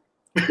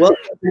 Well,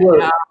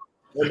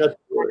 not to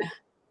worry.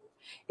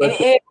 But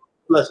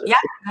bless it.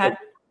 Yeah.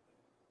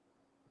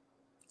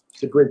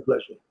 It's a great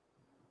pleasure.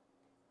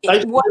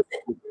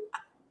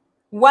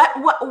 What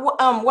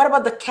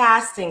about the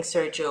casting,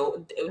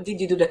 Sergio? Did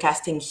you do the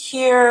casting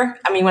here?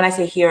 I mean, when I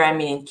say here, I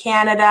mean in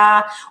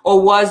Canada, or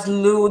was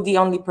Lou the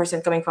only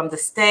person coming from the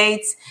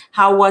States?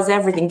 How was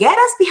everything? Get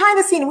us behind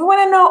the scene. We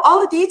want to know all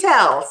the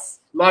details.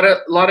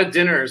 A lot of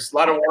dinners, a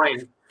lot of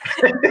wine.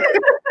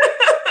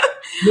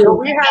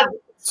 We had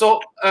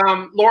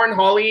Lauren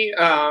Holly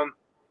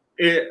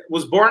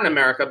was born in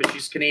America, but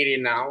she's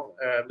Canadian now,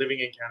 living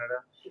in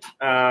Canada.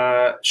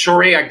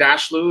 Shorey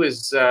Agdashlu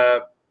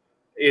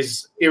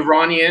is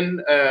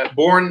Iranian,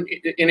 born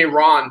in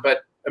Iran,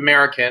 but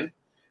American.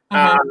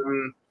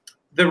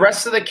 The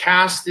rest of the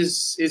cast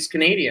is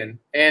Canadian.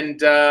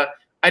 And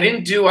I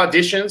didn't do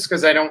auditions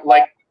because I don't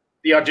like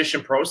the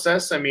audition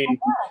process. I mean,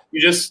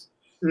 you just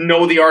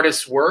know the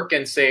artist's work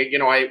and say, you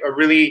know, I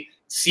really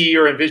see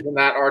or envision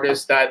that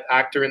artist, that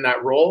actor in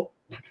that role.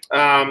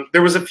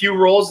 There was a few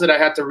roles that I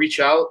had to reach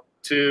out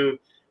to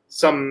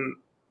some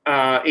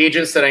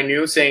agents that I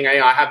knew saying, hey,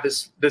 I have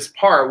this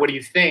part, what do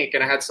you think?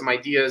 And I had some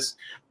ideas,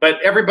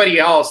 but everybody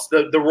else,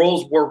 the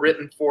roles were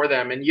written for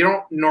them, and you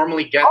don't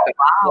normally get that.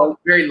 Wow. I was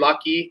very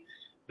lucky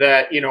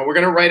that, you know, we're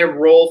going to write a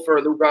role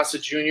for Louis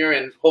Gossett Jr.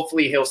 and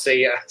hopefully he'll say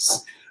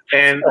yes,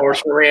 and or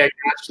Shorey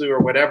Agdashlu or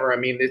whatever. I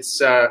mean,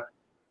 it's a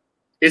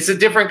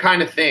different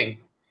kind of thing.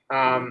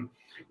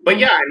 But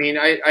yeah, I mean,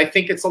 I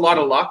think it's a lot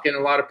of luck and a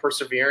lot of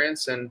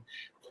perseverance. And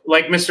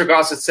like Mr.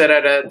 Gossett said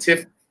at a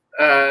TIFF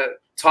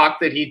talk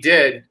that he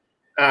did,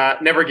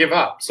 never give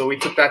up. So we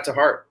took that to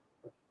heart.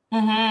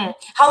 How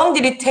long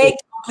did it take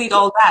to complete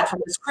all that,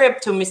 from the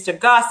script to Mr.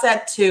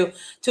 Gossett to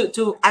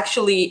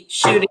actually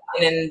shooting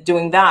and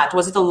doing that?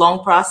 Was it a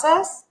long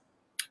process?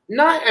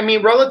 Not, I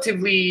mean,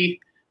 relatively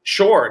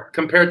short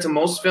compared to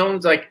most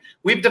films. Like,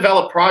 we've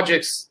developed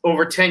projects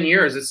over 10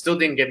 years that still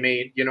didn't get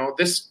made. You know,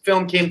 this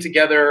film came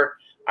together,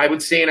 I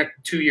would say, in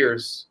 2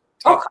 years.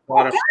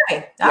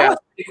 Okay, that was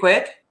pretty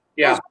quick.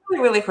 Yeah, it was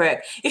really, really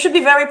quick. You should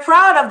be very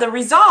proud of the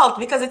result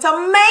because it's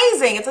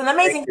amazing. It's an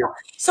amazing film.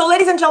 So,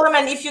 ladies and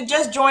gentlemen, if you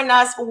just joined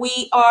us,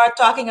 we are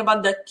talking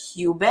about the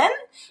CUBAN,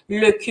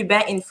 Le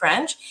Cuban in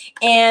French,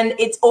 and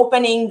it's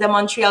opening the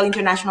Montreal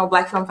International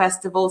Black Film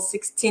Festival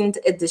 16th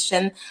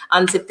edition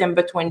on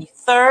September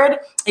 23rd,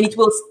 and it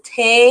will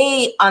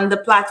stay on the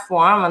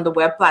platform, on the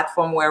web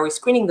platform where we're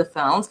screening the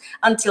films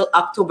until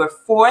October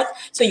 4th.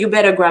 So you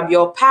better grab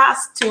your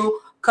pass to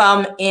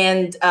come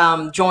and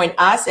join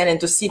us and then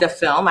to see the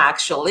film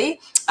actually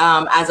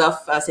as of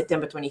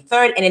September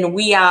 23rd. And then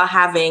we are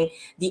having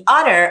the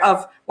honor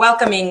of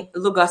welcoming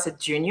Louis Gossett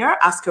Jr.,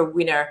 Oscar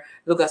winner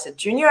Louis Gossett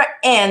Jr.,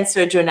 and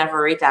Sergio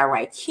Navarretta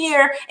right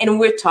here. And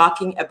we're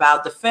talking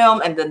about the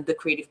film and then the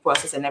creative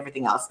process and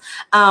everything else.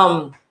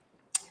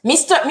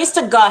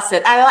 Mr.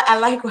 Gossett, I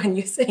like when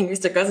you say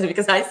Mr. Gossett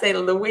because I say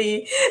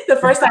Louis. The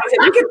first time I said,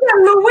 you can say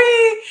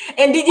Louis.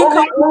 And did you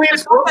call Louis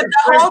the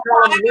whole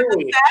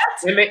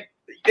time?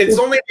 It's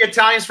only the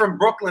Italians from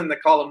Brooklyn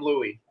that call him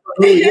Louis.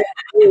 Louis.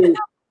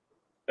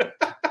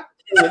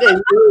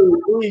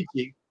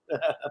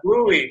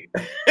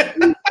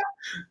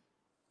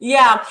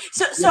 Yeah.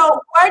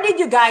 So where did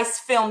you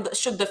guys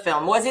shoot the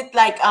film? Was it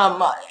like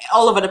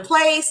all over the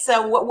place?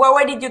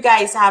 Where did you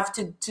guys have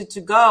to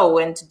go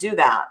and to do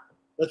that?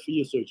 That's for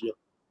you, Sergio.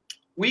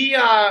 We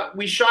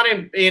shot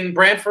in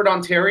Brantford,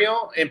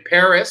 Ontario, in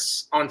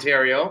Paris,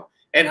 Ontario,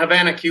 and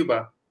Havana,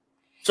 Cuba.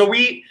 So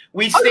we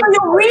stayed. You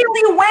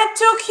really went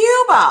to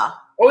Cuba?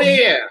 Oh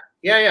yeah.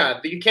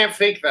 You can't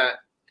fake that.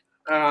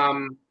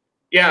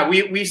 Yeah,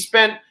 we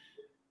spent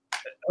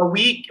a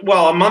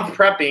month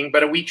prepping,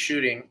 but a week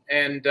shooting,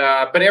 and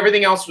but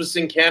everything else was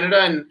in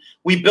Canada, and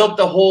we built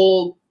the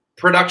whole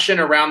production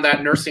around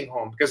that nursing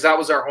home because that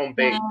was our home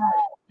base.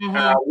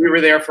 We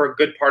were there for a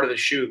good part of the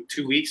shoot,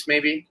 2 weeks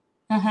maybe.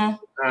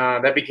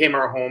 That became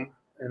our home,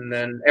 and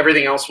then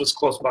everything else was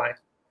close by.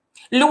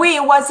 Louis,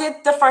 was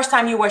it the first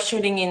time you were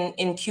shooting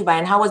in Cuba,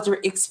 and how was the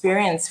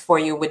experience for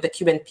you with the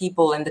Cuban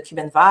people and the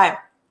Cuban vibe?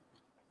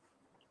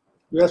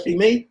 You asking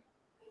me?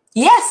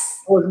 Yes.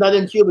 I was not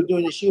in Cuba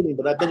during the shooting,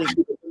 but I've been in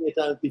Cuba many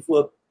times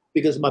before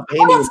because of my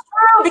painting. Oh, that's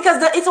true,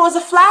 because it was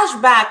a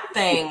flashback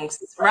thing,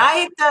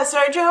 right,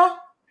 Sergio?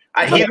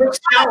 He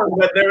looks young,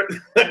 but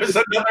there's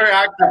another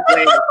actor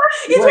playing.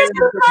 It was a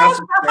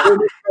flashback.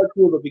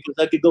 Cuba because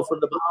I could go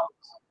from the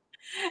Bahamas.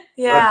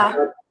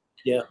 Yeah.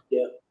 Yeah.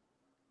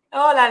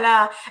 Oh la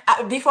la!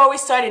 Before we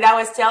started, I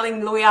was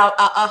telling Louis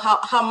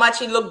how much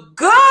he looked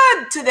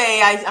good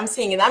today. I'm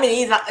seeing it. I mean,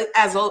 he's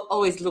has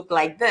always looked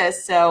like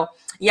this. So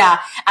yeah,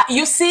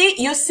 you see,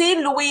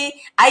 Louis.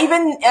 I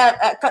even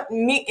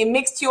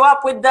mixed you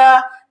up with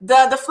the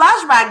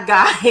flashback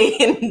guy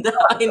in the.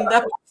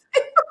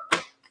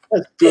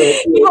 That's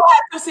good. People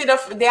have to see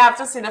they have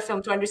to see the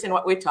film to understand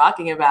what we're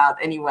talking about.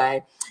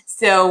 Anyway,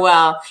 so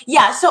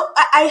yeah. So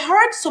I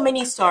heard so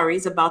many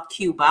stories about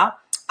Cuba.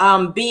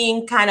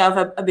 Being kind of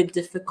a bit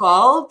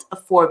difficult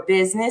for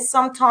business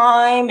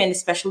sometime, and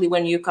especially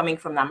when you're coming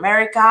from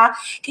America.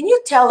 Can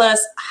you tell us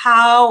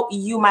how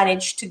you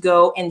managed to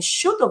go and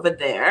shoot over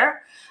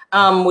there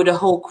with the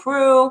whole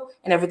crew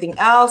and everything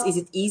else? Is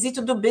it easy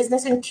to do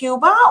business in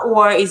Cuba,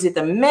 or is it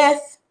a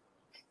myth?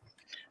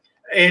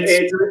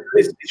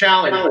 It's a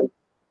challenge.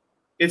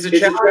 It's a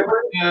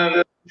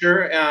challenge.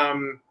 Sure.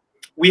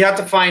 We have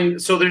to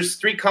find, so there's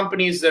 3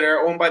 companies that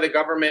are owned by the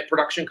government,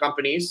 production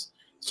companies.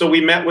 So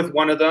we met with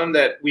one of them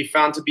that we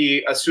found to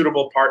be a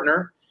suitable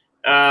partner.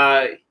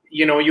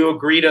 You know, you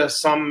agree to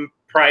some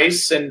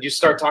price and you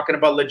start talking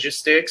about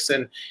logistics,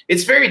 and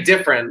it's very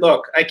different.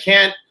 Look, I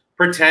can't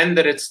pretend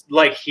that it's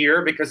like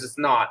here, because it's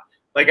not.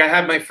 Like, I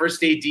had my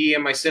first AD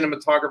and my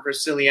cinematographer,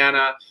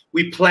 Ciliana.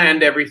 We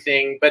planned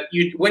everything, but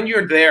when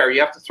you're there, you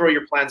have to throw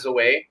your plans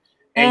away,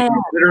 and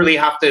you literally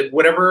have to,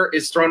 whatever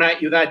is thrown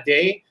at you that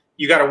day,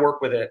 you got to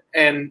work with it,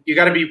 and you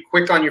got to be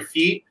quick on your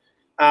feet.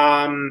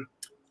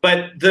 But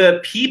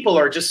the people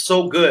are just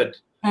so good.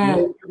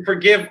 You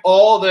forgive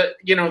all the,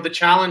 the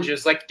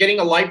challenges. Like getting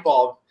a light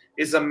bulb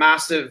is a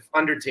massive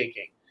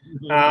undertaking.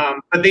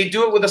 But they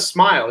do it with a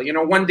smile.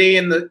 One day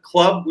in the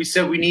club, we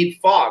said we need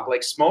fog,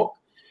 like smoke.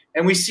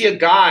 And we see a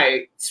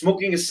guy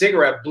smoking a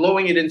cigarette,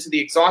 blowing it into the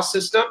exhaust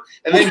system.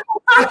 And then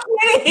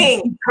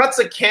he cuts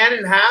a can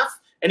in half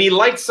and he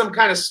lights some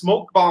kind of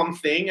smoke bomb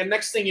thing. And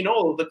next thing you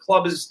know, the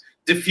club is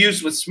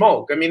diffused with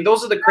smoke. I mean,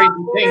 those are the crazy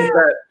things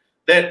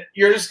that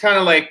you're just kind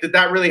of like, did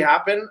that really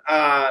happen?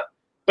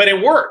 But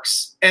it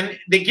works. And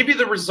they give you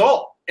the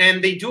result.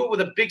 And they do it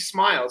with a big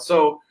smile.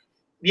 So,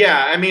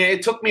 yeah, I mean,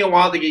 it took me a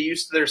while to get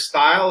used to their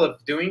style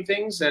of doing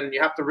things. And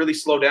you have to really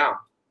slow down.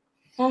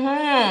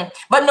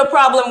 But no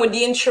problem with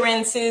the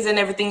insurances and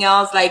everything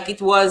else. Like,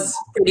 it was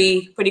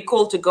pretty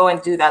cool to go and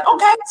do that.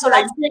 Okay, so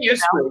that's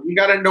used to it. You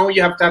got to know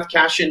you have to have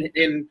cash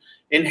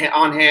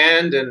on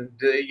hand, and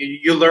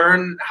you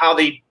learn how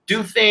they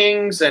do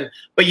things.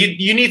 But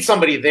you need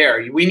somebody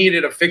there. We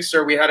needed a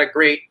fixer. We had a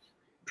great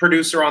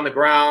producer on the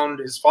ground.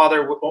 His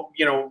father,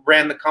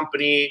 ran the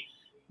company.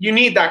 You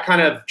need that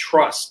kind of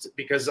trust,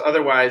 because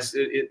otherwise,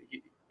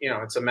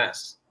 it's a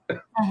mess.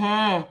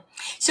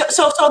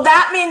 So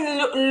that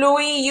means,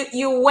 Louis,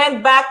 you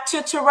went back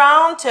to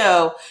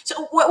Toronto.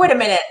 So wait a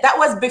minute, that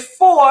was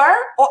before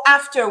or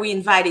after we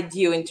invited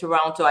you in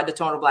Toronto at the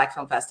Toronto Black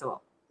Film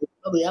Festival?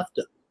 Probably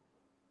after.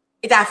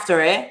 It's after,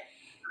 eh?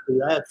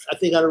 I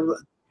think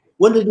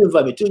when did you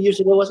invite me? 2 years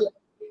ago, was it?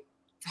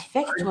 I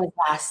think it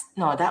was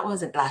no, that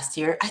wasn't last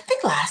year. I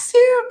think last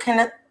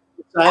year.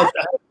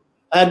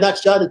 I had not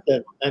shot it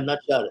then. I had not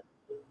shot it.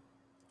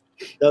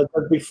 That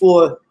was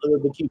before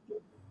the Q.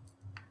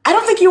 I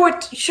don't think you were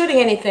shooting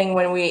anything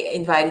when we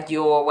invited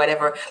you or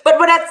whatever. But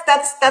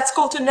that's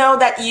cool to know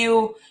that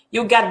you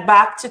got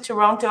back to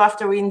Toronto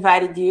after we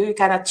invited you. You're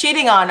kind of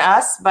cheating on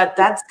us, but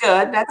that's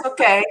good. That's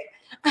okay.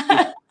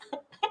 That's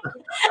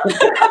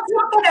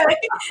okay.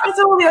 It's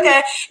totally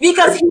okay.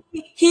 Because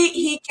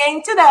he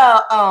came to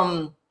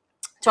the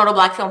Toronto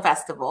Black Film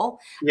Festival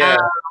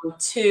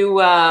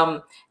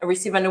to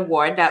receive an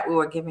award that we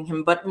were giving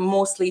him, but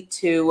mostly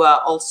to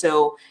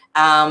also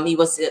he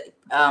was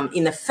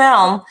in a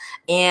film,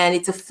 and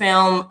it's a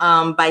film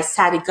by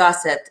Sadie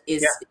Gossett,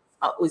 his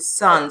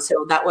son.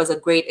 So that was a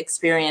great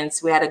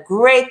experience. We had a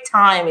great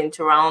time in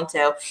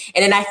Toronto.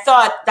 And then I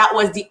thought that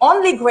was the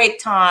only great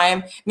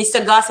time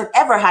Mr. Gossett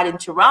ever had in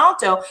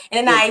Toronto.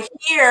 And then I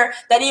hear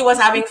that he was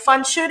having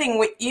fun shooting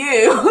with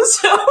you.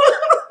 So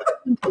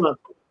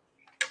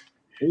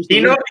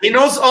he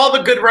knows all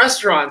the good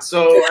restaurants.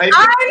 So I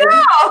know.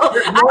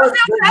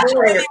 I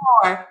don't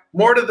anymore.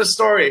 More to the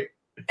story.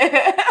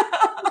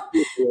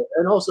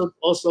 And also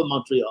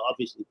Montreal,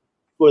 obviously,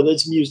 for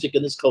its music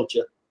and its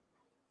culture.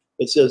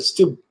 It's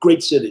two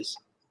great cities.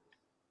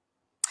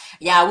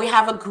 Yeah, we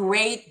have a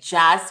great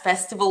jazz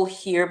festival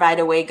here, by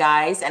the way,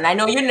 guys. And I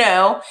know you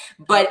know,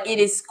 but it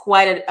is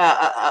quite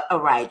a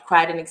ride,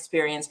 quite an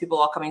experience. People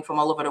are coming from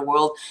all over the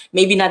world.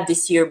 Maybe not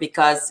this year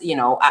because,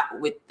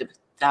 with the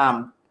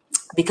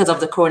because of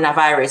the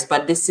coronavirus,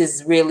 but this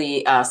is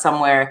really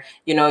somewhere,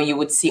 you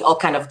would see all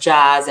kind of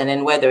jazz, and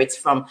then whether it's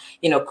from,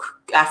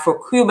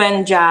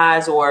 Afro-Cuban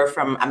jazz or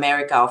from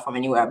America or from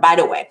anywhere, by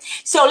the way.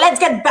 So let's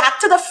get back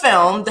to the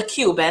film, The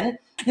Cuban.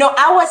 No,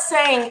 I was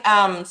saying,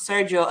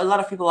 Sergio, a lot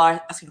of people are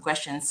asking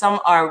questions. Some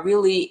are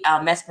really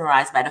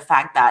mesmerized by the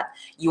fact that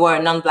you are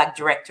a non-Black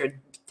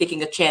director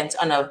taking a chance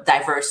on a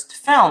diverse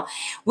film,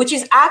 which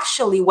is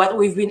actually what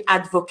we've been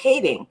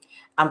advocating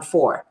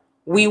for.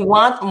 We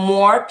want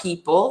more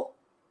people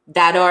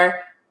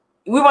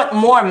we want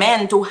more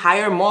men to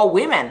hire more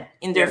women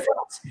in their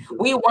films.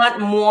 We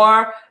want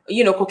more,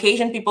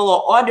 Caucasian people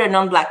or other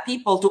non-Black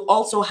people to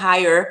also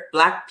hire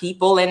Black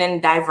people and then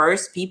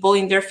diverse people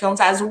in their films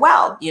as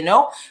well,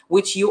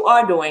 which you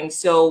are doing.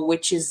 So,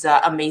 which is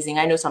amazing.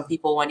 I know some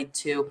people wanted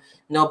to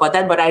know about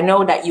that, but I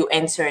know that you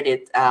answered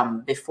it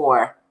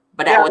before.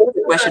 But that was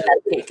the question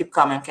that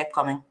kept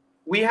coming.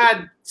 We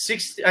had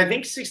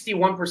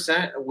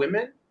 61% of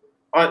women.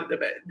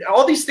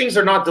 All these things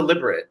are not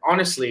deliberate,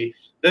 honestly.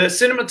 The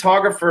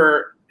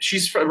cinematographer,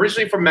 she's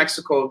originally from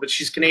Mexico, but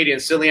she's Canadian,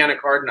 Ciliana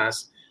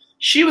Cardenas.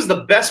 She was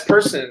the best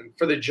person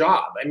for the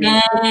job. I mean,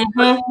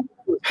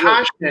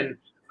 passion,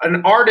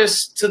 an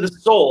artist to the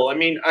soul. I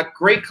mean, a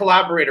great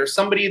collaborator,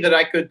 somebody that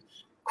I could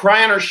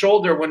cry on her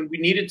shoulder when we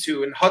needed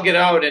to and hug it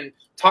out and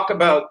talk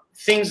about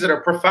things that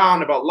are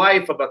profound about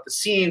life, about the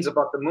scenes,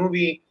 about the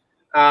movie.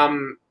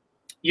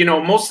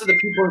 Most of the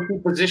people in key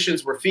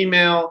positions were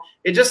female.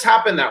 It just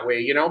happened that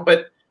way,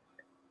 but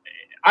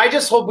I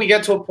just hope we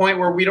get to a point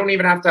where we don't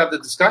even have to have the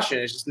discussion.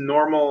 It's just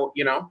normal,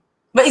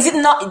 But is it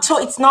not? So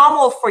it's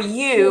normal for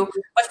you,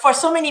 but for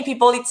so many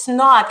people, it's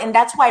not, and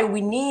that's why we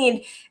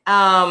need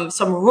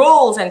some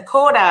rules and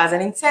quotas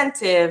and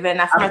incentive and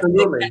affirmative.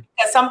 Absolutely.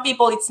 Because some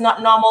people, it's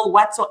not normal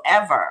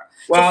whatsoever.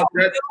 Well, So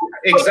that's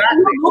do exactly.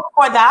 you look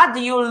for that? Do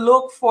you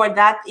look for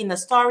that in a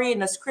story,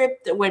 in a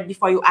script, where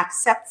before you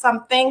accept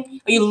something?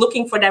 Are you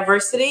looking for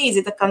diversity? Is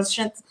it a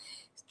conscious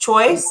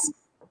choice?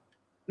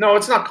 No,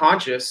 it's not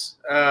conscious.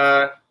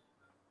 I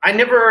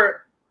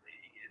never.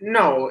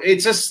 No,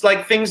 it's just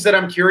like things that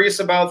I'm curious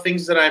about,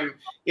 things that I'm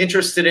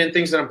interested in,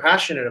 things that I'm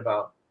passionate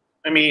about.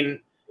 I mean,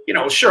 you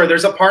know, sure,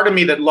 there's a part of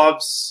me that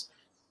loves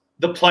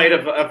the plight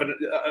of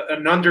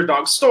an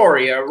underdog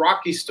story, a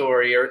Rocky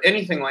story, or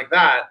anything like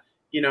that,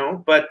 you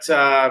know. But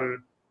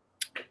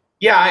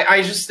yeah,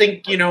 I just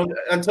think, you know,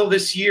 until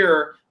this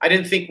year, I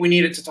didn't think we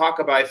needed to talk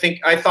about it.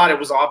 I thought it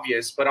was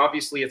obvious, but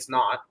obviously it's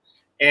not.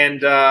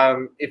 And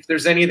if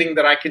there's anything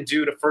that I can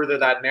do to further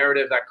that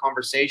narrative, that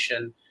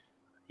conversation,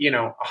 you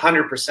know,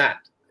 100%.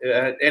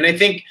 And I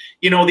think,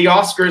 you know, the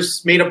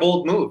Oscars made a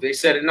bold move. They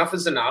said enough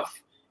is enough.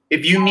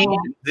 If you need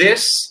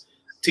this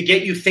to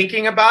get you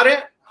thinking about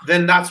it,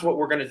 then that's what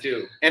we're going to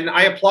do. And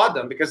I applaud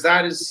them, because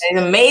that is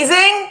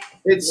amazing.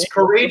 It's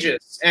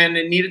courageous, and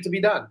it needed to be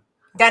done.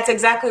 That's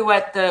exactly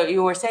what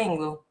you were saying,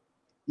 Lou.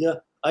 Yeah,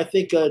 I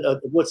think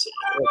what's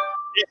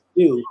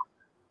new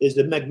is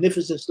the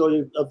magnificent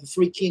story of the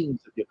three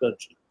kings of your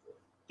country.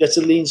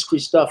 Dessalines,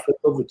 Christophe, and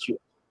Overture.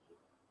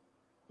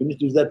 You need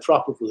to do that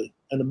properly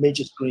on a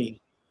major screen.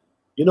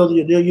 You know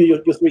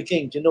your three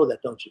kings. You know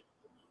that, don't you?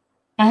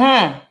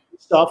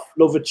 Christophe,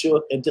 Louverture,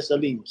 and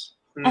Dessalines.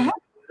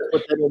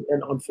 Put that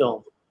in on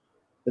film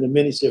in a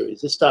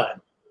miniseries this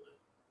time.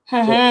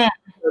 So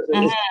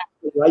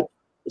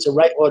it's a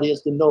right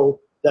audience to know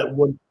that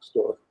one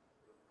story.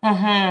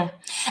 Are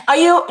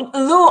you,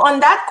 Lou, on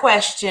that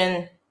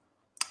question?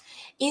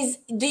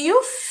 Do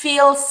you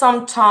feel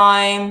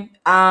sometime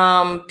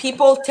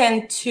people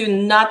tend to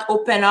not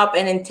open up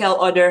and then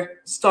tell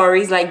other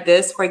stories like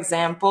this, for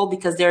example,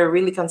 because they're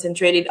really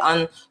concentrated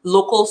on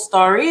local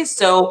stories?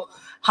 So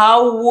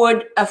how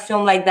would a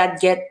film like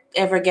that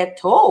ever get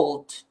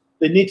told?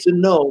 They need to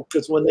know,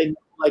 because when they,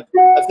 like,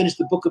 I finished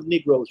the Book of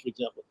Negroes, for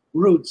example,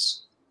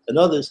 Roots and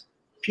others,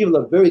 people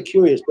are very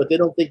curious, but they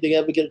don't think they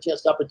ever get a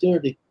chance to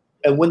opportunity.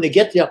 And when they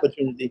get the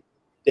opportunity,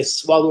 they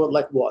swallow it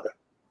like water.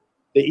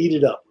 They eat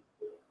it up.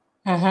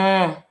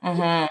 And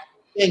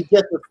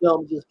get the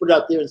film, just put it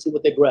out there and see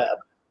what they grab.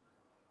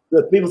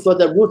 The people thought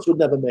that Roots would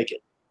never make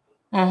it.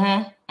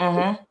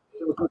 The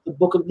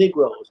Book of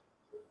Negroes.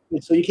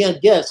 So you can't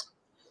guess.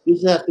 You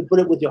just have to put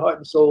it with your heart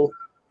and soul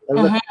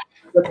and let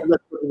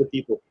the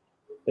people.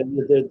 And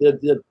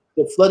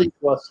they're flooding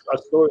to us our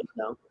stories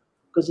now,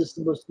 because it's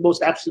the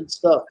most absent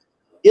stuff.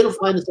 It'll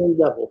find its own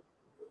level.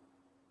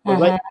 But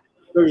right now,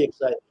 I'm very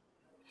excited.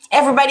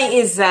 Everybody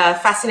is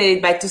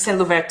fascinated by Toussaint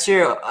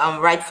Louverture,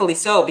 rightfully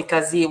so,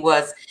 because he's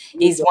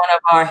one of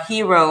our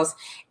heroes.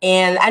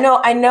 And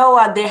I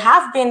know there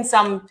have been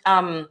some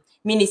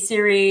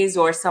miniseries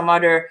or some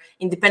other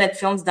independent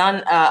films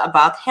done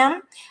about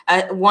him.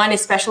 One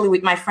especially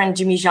with my friend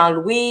Jimmy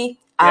Jean-Louis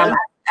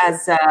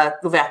as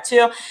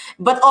Louverture.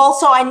 But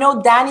also I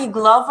know Danny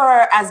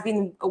Glover has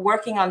been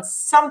working on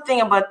something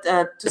about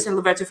Toussaint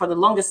Louverture for the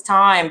longest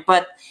time.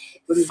 But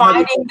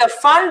finding the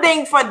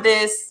funding for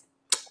this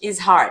is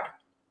hard.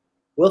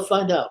 We'll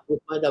find out. We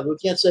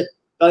can't say.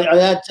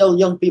 I tell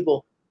young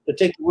people to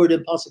take the word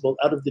impossible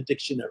out of the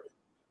dictionary.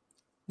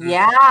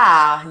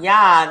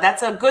 Yeah,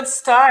 that's a good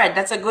start.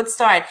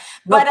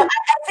 But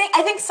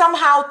I think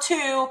somehow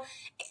too,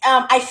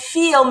 I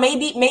feel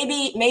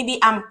maybe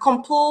I'm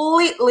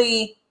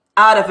completely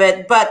out of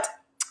it, but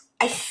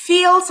I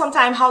feel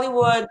sometimes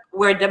Hollywood,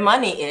 where the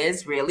money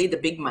is, really the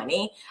big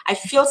money, I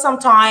feel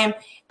sometimes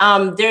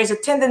there's a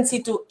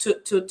tendency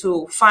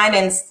to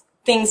finance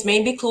things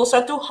maybe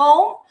closer to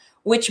home,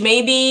 which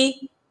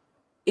maybe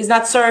is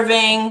not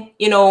serving,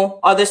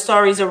 other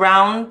stories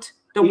around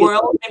the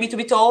world, maybe to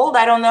be told.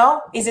 I don't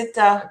know. Is it?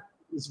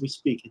 As we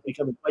speak, it's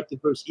becoming quite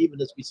diverse,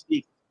 even as we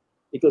speak,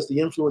 because the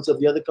influence of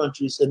the other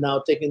countries are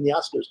now taking the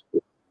Oscars.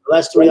 The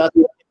last 3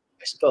 Oscars,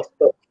 Mexico.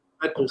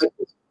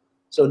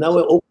 So now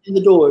we're opening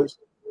the doors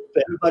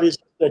for everybody's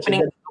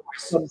attention.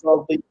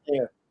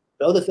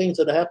 The other things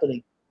that are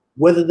happening,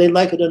 whether they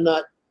like it or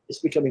not, it's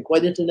becoming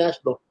quite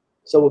international.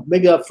 So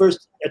maybe our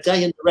first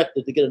Italian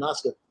director to get an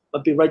Oscar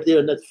might be right there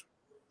in that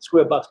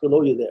square box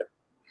below you there.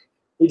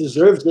 He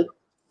deserves it.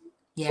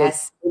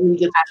 Yes. So he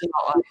gets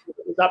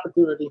his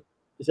opportunity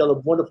to tell a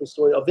wonderful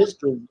story of his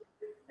dream,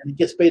 and he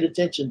gets paid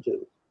attention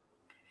to.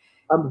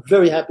 I'm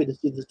very happy to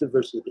see this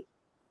diversity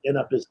in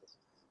our business.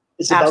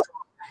 It's about.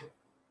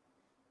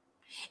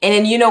 And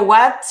then you know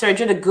what,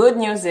 Sergio? The good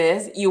news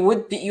is you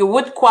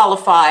would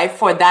qualify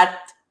for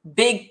that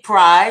big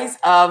prize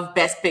of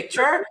Best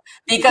Picture,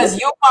 because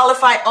you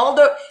qualify all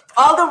the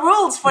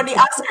rules for the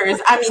Oscars.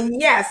 I mean,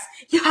 yes,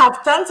 you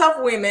have tons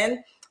of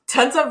women,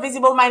 tons of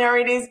visible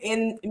minorities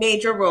in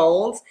major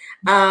roles.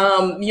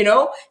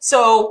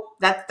 So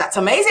that's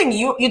amazing.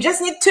 You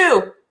just need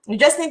two. You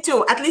just need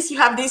two. At least you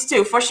have these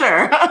two for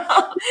sure.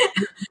 Yeah,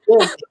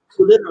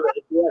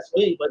 if you ask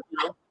me, but you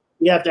know,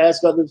 you have to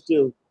ask others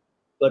too.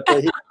 But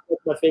he's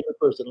my favorite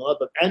person. I love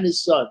him, and his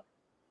son.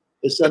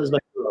 His son is my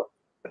hero.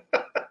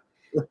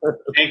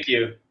 Thank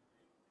you.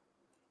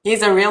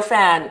 He's a real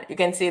fan. You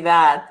can see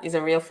that he's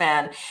a real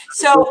fan.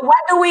 So what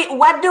do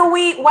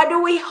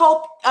we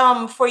hope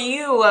for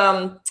you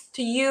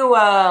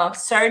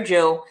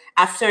Sergio,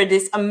 after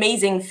this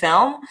amazing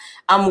film?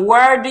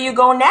 Where do you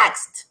go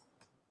next?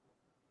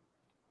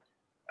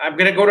 I'm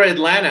gonna go to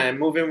Atlanta and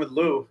move in with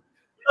Lou.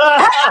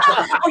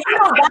 Oh, you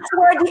know, that's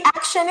where the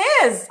action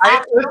is.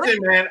 Listen,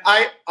 man,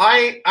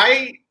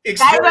 I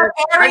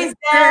experienced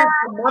a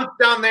month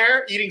down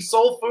there eating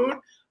soul food.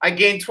 I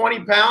gained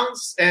 20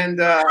 pounds,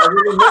 and I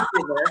really miss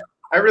it, man.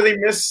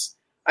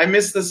 I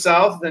miss the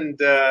South, and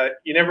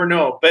you never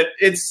know. But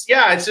it's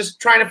just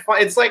trying to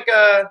find. It's like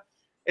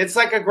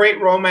a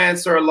great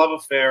romance or a love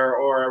affair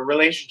or a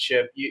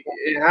relationship.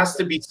 It has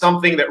to be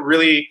something that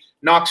really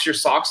knocks your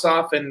socks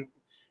off and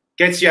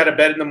gets you out of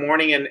bed in the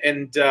morning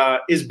and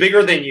is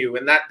bigger than you.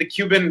 And that the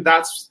Cuban,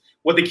 that's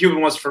what the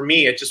Cuban was for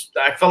me. I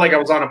felt like I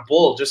was on a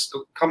bull just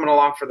coming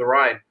along for the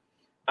ride.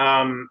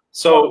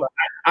 So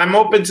I'm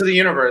open to the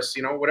universe,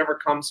 you know, whatever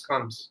comes.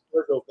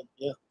 We're open,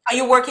 yeah. Are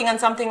you working on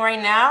something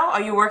right now?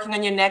 Are you working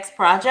on your next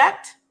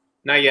project?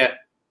 Not yet.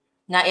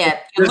 Not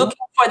yet. You're looking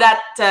for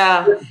that.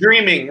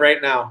 Dreaming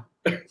right now.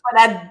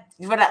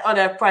 for that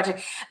other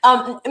project.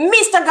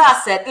 Mr.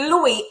 Gossett,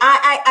 Louis,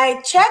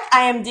 I checked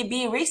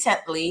IMDb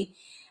recently.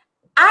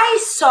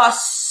 I saw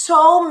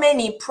so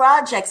many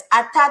projects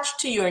attached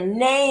to your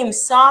name.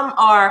 Some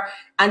are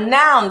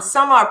announced,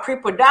 some are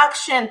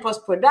pre-production,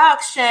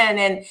 post-production,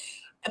 and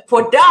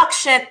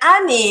production.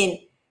 I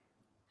mean,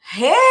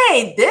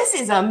 hey, this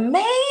is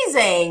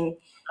amazing.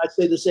 I'd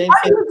say the same How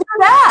thing. do you do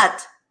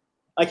that?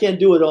 I can't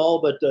do it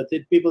all, but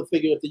people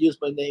figure if they use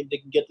my name, they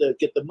can get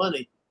the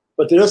money.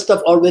 But there's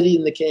stuff already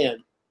in the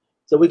can.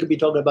 So we could be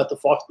talking about the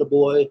Foster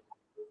Boy.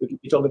 We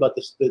could be talking about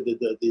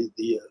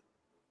the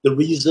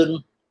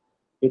Reason.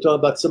 We're talking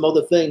about some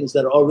other things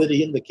that are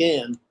already in the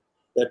can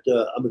that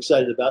I'm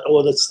excited about.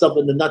 Oh, that's stuff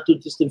in the not too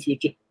distant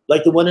future,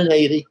 like the one in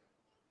Haiti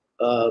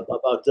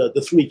about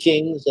the Three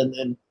Kings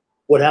and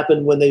what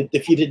happened when they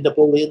defeated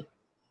Napoleon.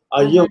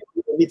 Our young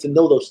people need to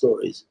know those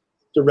stories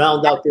to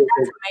round out their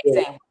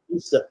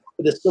stuff.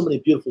 But there's so many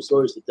beautiful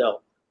stories to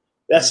tell.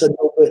 That's a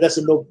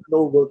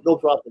no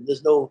problem.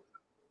 There's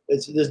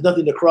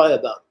nothing to cry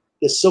about.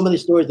 There's so many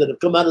stories that have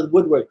come out of the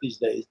woodwork these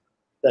days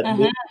that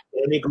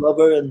Amy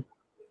Glover and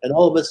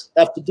all of us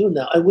have to do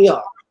now, and we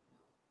are.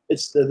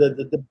 It's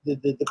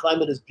the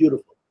climate is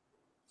beautiful.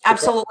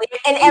 Absolutely,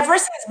 and ever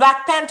since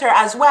Black Panther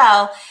as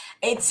well,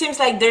 it seems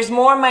like there's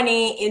more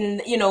money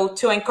in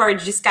to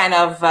encourage this kind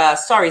of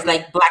stories,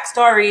 like black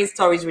stories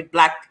with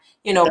black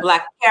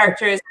black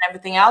characters and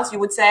everything else. You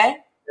would say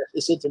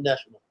it's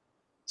international.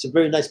 It's a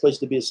very nice place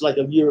to be. It's like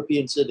a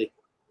European city.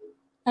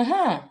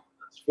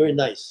 It's very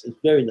nice. It's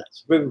very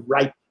nice. Very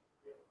ripe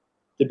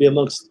to be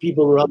amongst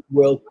people around the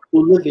world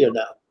who live here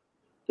now,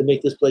 to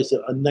make this place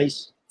a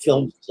nice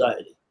film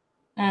society.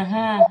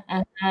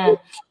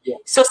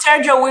 So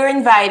Sergio, we're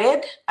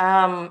invited.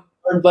 We're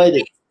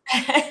invited.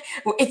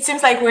 It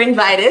seems like we're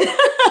invited.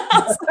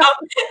 So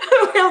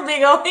we'll be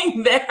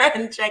going there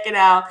and check it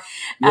out.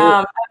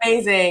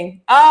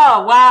 Amazing.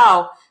 Oh,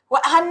 wow.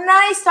 Well, how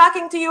nice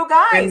talking to you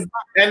guys.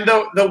 And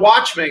the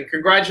Watchmen,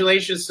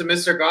 congratulations to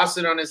Mr.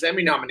 Gossett on his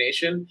Emmy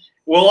nomination.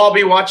 We'll all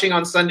be watching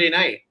on Sunday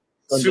night.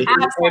 Super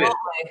excited.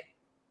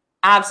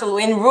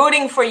 Absolutely. And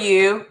rooting for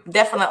you,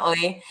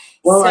 definitely.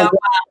 Well, so,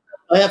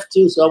 I have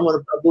to, so I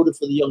voted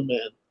for the young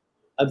man.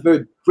 I'm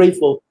very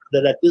grateful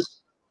that at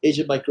this age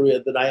of my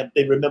career that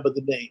they remember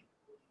the name.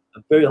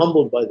 I'm very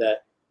humbled by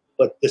that.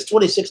 But there's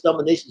 26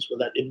 nominations for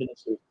that in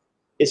ministry.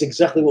 It's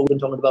exactly what we've been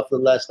talking about for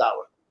the last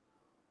hour.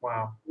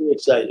 Wow. Really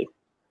exciting.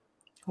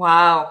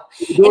 Wow.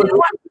 The door is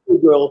open for you,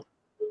 girl.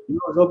 The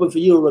door is open for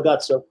you,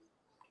 ragazzo.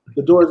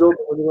 The door is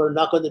open when you want to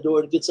knock on the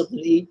door to get something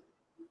to eat.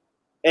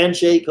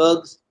 Handshake,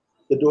 hugs.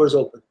 The door's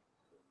open.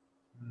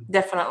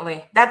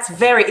 Definitely. That's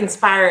very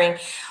inspiring.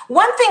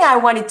 One thing I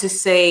wanted to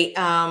say,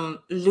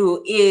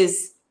 Lou,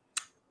 is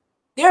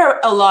there are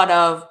a lot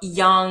of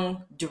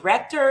young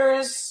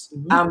directors,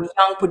 young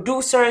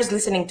producers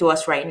listening to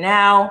us right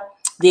now.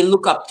 They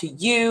look up to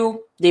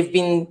you. They've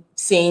been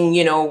seeing,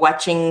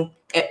 watching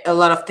a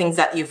lot of things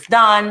that you've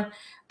done.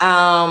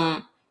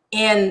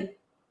 And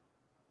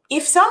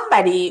if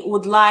somebody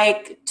would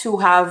like to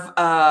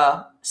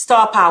have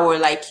star power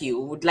like you,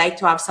 would like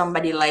to have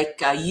somebody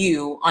like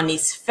you on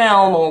his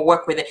film or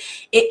work with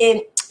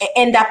it,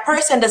 and that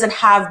person doesn't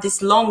have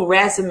this long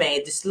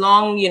resume, this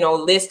long,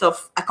 list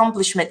of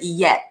accomplishment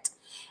yet,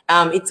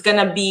 it's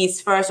gonna be his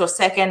first or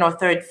second or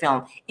third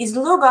film. Is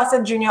Louis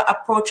Gossett Jr.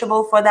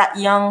 approachable for that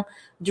young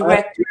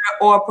director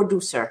or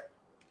producer?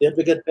 They have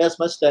to get past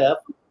my staff.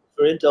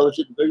 Very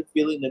intelligent, very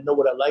feeling. They know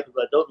what I like and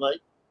what I don't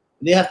like,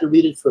 and they have to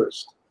read it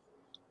first.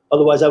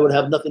 Otherwise, I would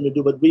have nothing to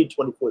do but read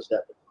 24/7.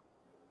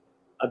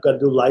 I've got to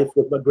do life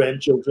with my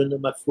grandchildren and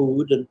my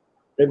food and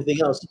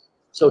everything else.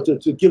 So to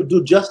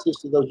do justice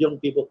to those young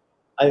people,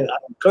 I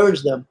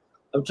encourage them.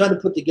 I'm trying to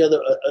put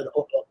together an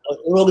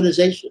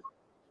organization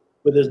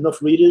where there's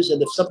enough readers,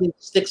 and if something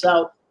sticks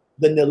out,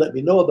 then they'll let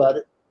me know about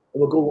it,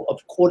 and we'll go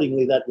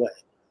accordingly that way.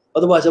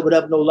 Otherwise, I would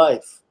have no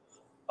life.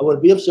 I want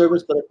to be of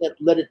service, but I can't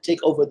let it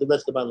take over the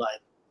rest of my life.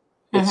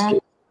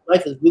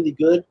 Life is really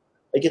good.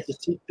 I get to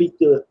speak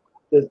to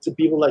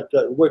people like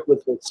work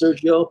with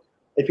Sergio,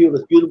 and people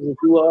as beautiful as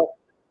you are.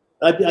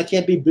 I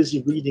can't be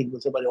busy reading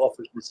when somebody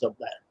offers me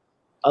something.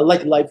 I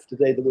like life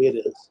today the way it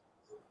is.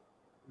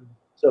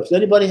 So if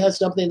anybody has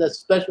something that's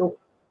special,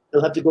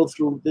 they'll have to go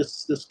through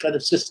this kind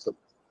of system.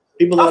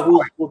 People that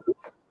will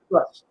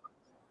trust.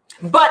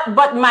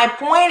 But my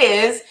point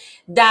is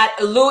that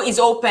Lou is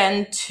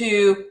open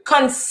to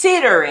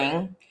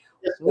considering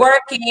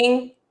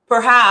working,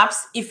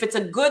 perhaps if it's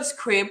a good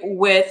script,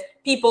 with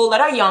people that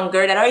are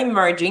younger, that are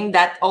emerging,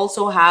 that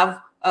also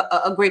have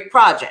a great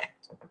project.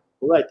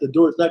 Right, the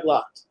door is not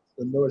locked.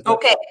 The door is not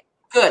okay, locked.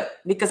 Good,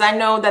 because I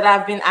know that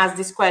I've been asked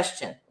this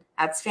question.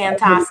 That's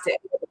fantastic.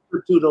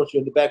 You don't you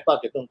in the back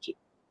pocket, don't you?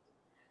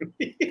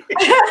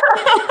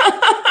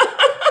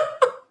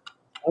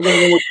 I don't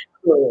know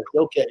what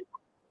okay.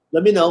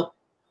 Let me know.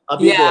 I'll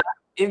be there.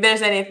 If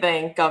there's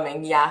anything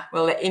coming,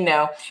 we'll let you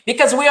know.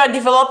 Because we are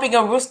developing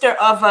a roster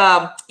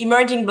of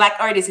emerging Black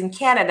artists in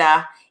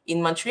Canada,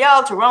 in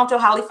Montreal, Toronto,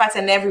 Halifax,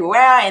 and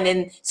everywhere. And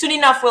then soon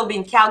enough, we'll be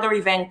in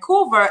Calgary,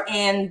 Vancouver,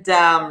 and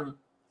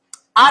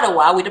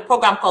Ottawa with a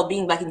program called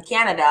Being Black in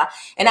Canada.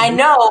 And I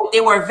know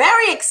they were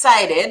very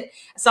excited,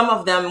 some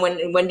of them,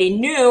 when they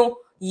knew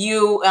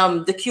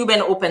the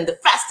Cuban opened the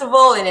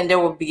festival, and then there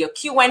will be a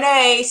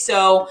Q&A.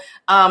 So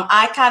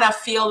I kind of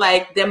feel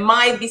like there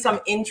might be some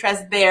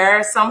interest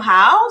there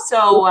somehow.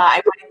 So I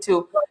wanted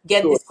to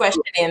get this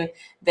question in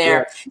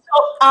there. So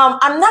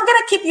I'm not going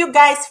to keep you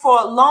guys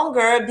for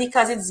longer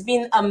because it's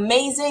been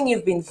amazing.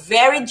 You've been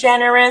very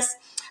generous.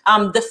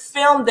 The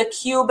film, The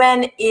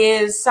Cuban,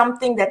 is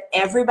something that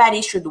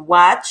everybody should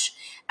watch.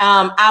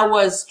 I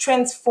was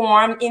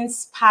transformed,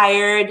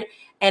 inspired,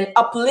 and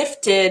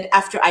uplifted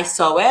after I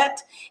saw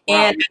it. Wow.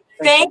 And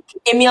thank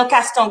Emile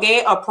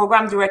Castonguay, our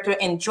program director,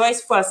 and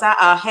Joyce Forza,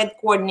 our head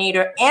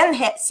coordinator and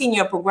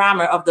senior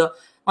programmer of the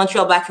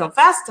Montreal Black Film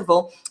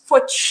Festival,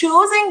 for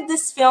choosing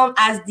this film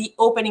as the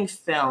opening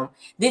film,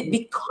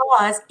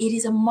 because it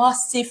is a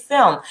must-see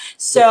film.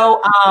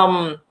 So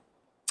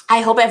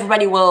I hope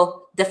everybody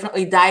will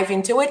definitely dive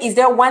into it. Is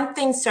there one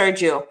thing,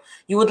 Sergio,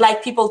 you would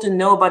like people to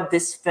know about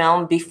this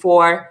film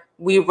before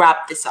we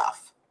wrap this up?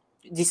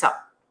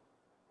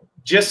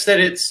 Just that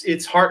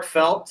it's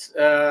heartfelt.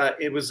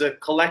 It was a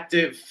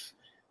collective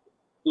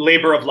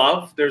labor of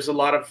love. There's a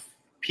lot of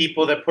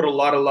people that put a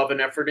lot of love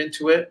and effort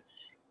into it.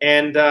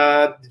 And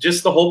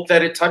just the hope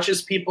that it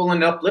touches people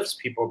and uplifts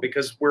people,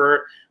 because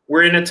we're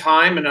in a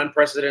time, an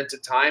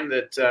unprecedented time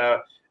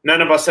that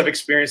none of us have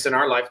experienced in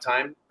our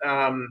lifetime.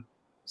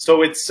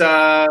 So it's,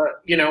 I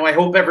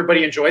hope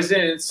everybody enjoys it.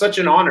 And it's such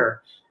an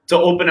honor to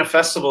open a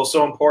festival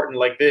so important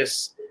like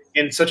this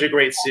in such a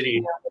great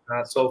city.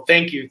 So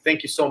thank you.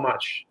 Thank you so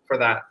much for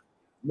that.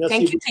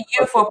 Thank you to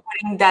you for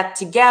putting that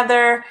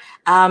together.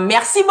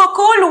 Merci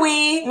beaucoup,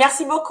 Louis.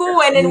 Merci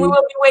beaucoup. And then we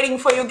will be waiting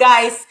for you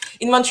guys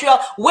in Montreal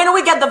when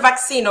we get the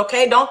vaccine,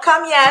 okay? Don't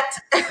come yet.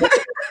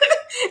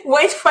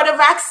 Wait for the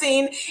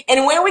vaccine.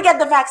 And when we get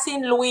the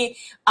vaccine, Louis,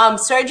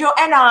 Sergio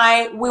and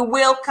I, we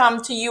will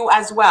come to you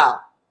as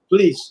well.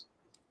 Please.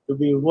 It'll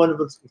be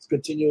wonderful to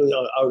continue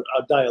our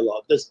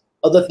dialogue. There's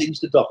other things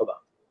to talk about.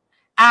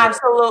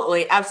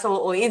 Absolutely,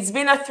 absolutely. It's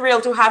been a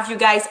thrill to have you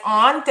guys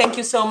on. Thank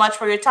you so much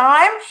for your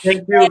time.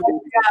 Thank you.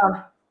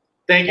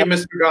 Thank you,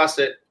 Mr.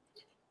 Gossett.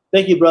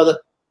 Thank you, brother.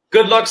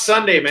 Good luck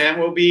Sunday, man.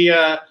 We'll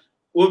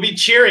be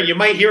cheering. You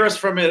might hear us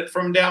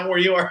from down where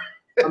you are.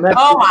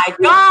 Oh my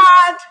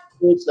God!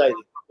 Very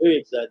exciting. Very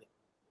exciting.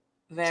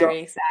 Very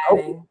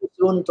exciting.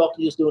 Talk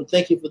to you soon.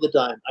 Thank you for the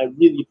time. I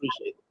really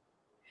appreciate it.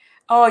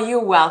 Oh,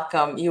 you're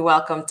welcome. You're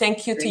welcome.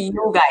 Thank you to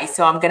you guys.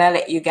 So I'm going to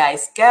let you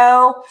guys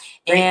go.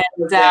 And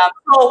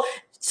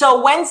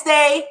so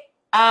Wednesday,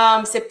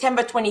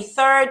 September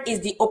 23rd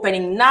is the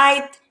opening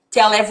night.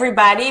 Tell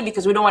everybody,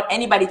 because we don't want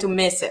anybody to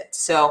miss it.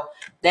 So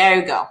there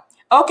you go.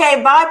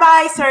 Okay.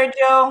 Bye-bye,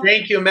 Sergio.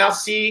 Thank you.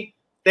 Merci.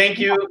 Thank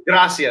you.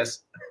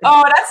 Gracias.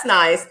 Oh, that's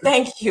nice.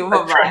 Thank you.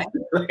 Bye-bye.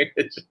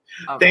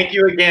 Thank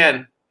you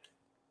again.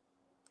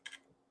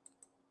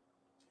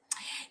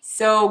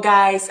 So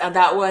guys,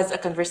 that was a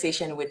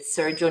conversation with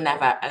Sergio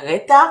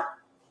Navarretta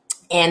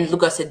and Louis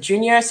Gossett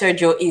Jr.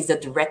 Sergio is the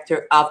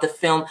director of the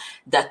film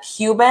The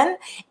Cuban,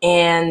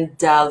 and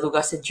Louis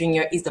Gossett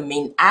Jr. is the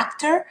main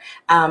actor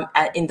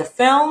in the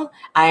film.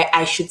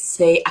 I should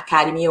say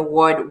Academy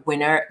Award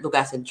winner Louis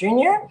Gossett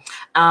Jr.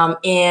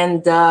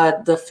 And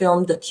the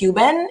film The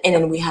Cuban, and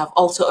then we have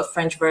also a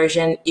French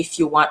version if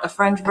you want a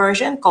French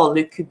version called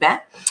Le Cuban.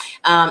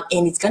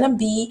 And it's gonna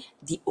be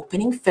the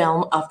opening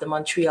film of the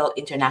Montreal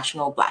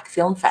International Black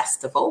Film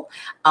Festival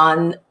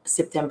on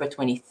September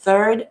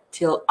 23rd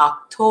till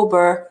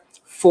October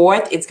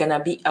 4th. It's gonna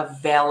be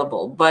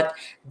available, but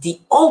the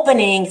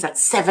opening is at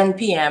 7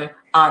 p.m.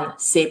 on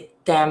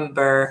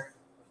September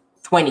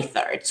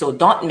 23rd. So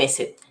don't miss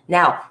it.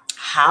 Now,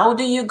 how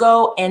do you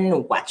go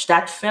and watch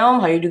that film?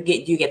 How do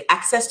you get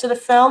access to the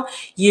film?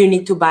 You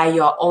need to buy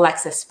your all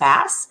access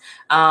pass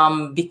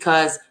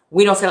because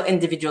we don't sell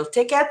individual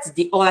tickets.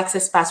 The all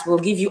access pass will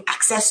give you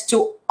access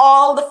to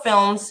all the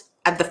films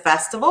at the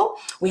festival.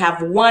 We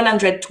have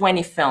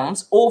 120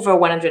 films, over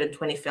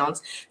 120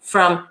 films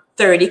from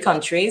 30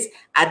 countries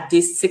at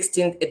this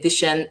 16th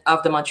edition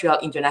of the Montreal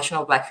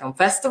International Black Film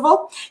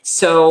Festival.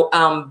 So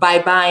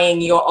by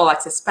buying your all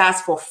access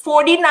pass for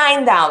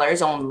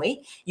 $49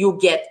 only, you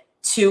get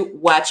to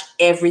watch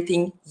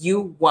everything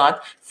you want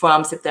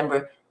from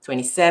September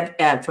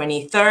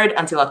 23rd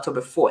until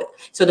October 4th.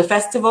 So the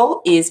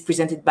festival is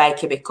presented by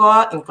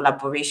Québécois in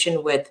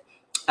collaboration with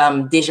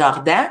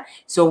Desjardins.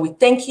 So we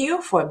thank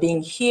you for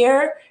being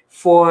here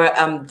for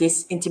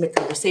this intimate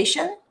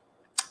conversation.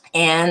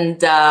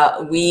 And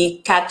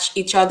we catch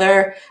each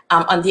other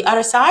on the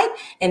other side.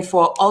 And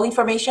for all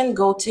information,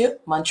 go to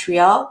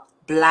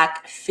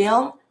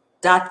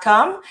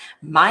montrealblackfilm.com.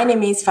 My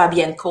name is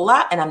Fabienne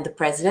Colas, and I'm the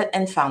president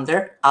and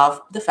founder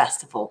of the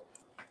festival.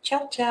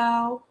 Ciao,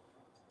 ciao.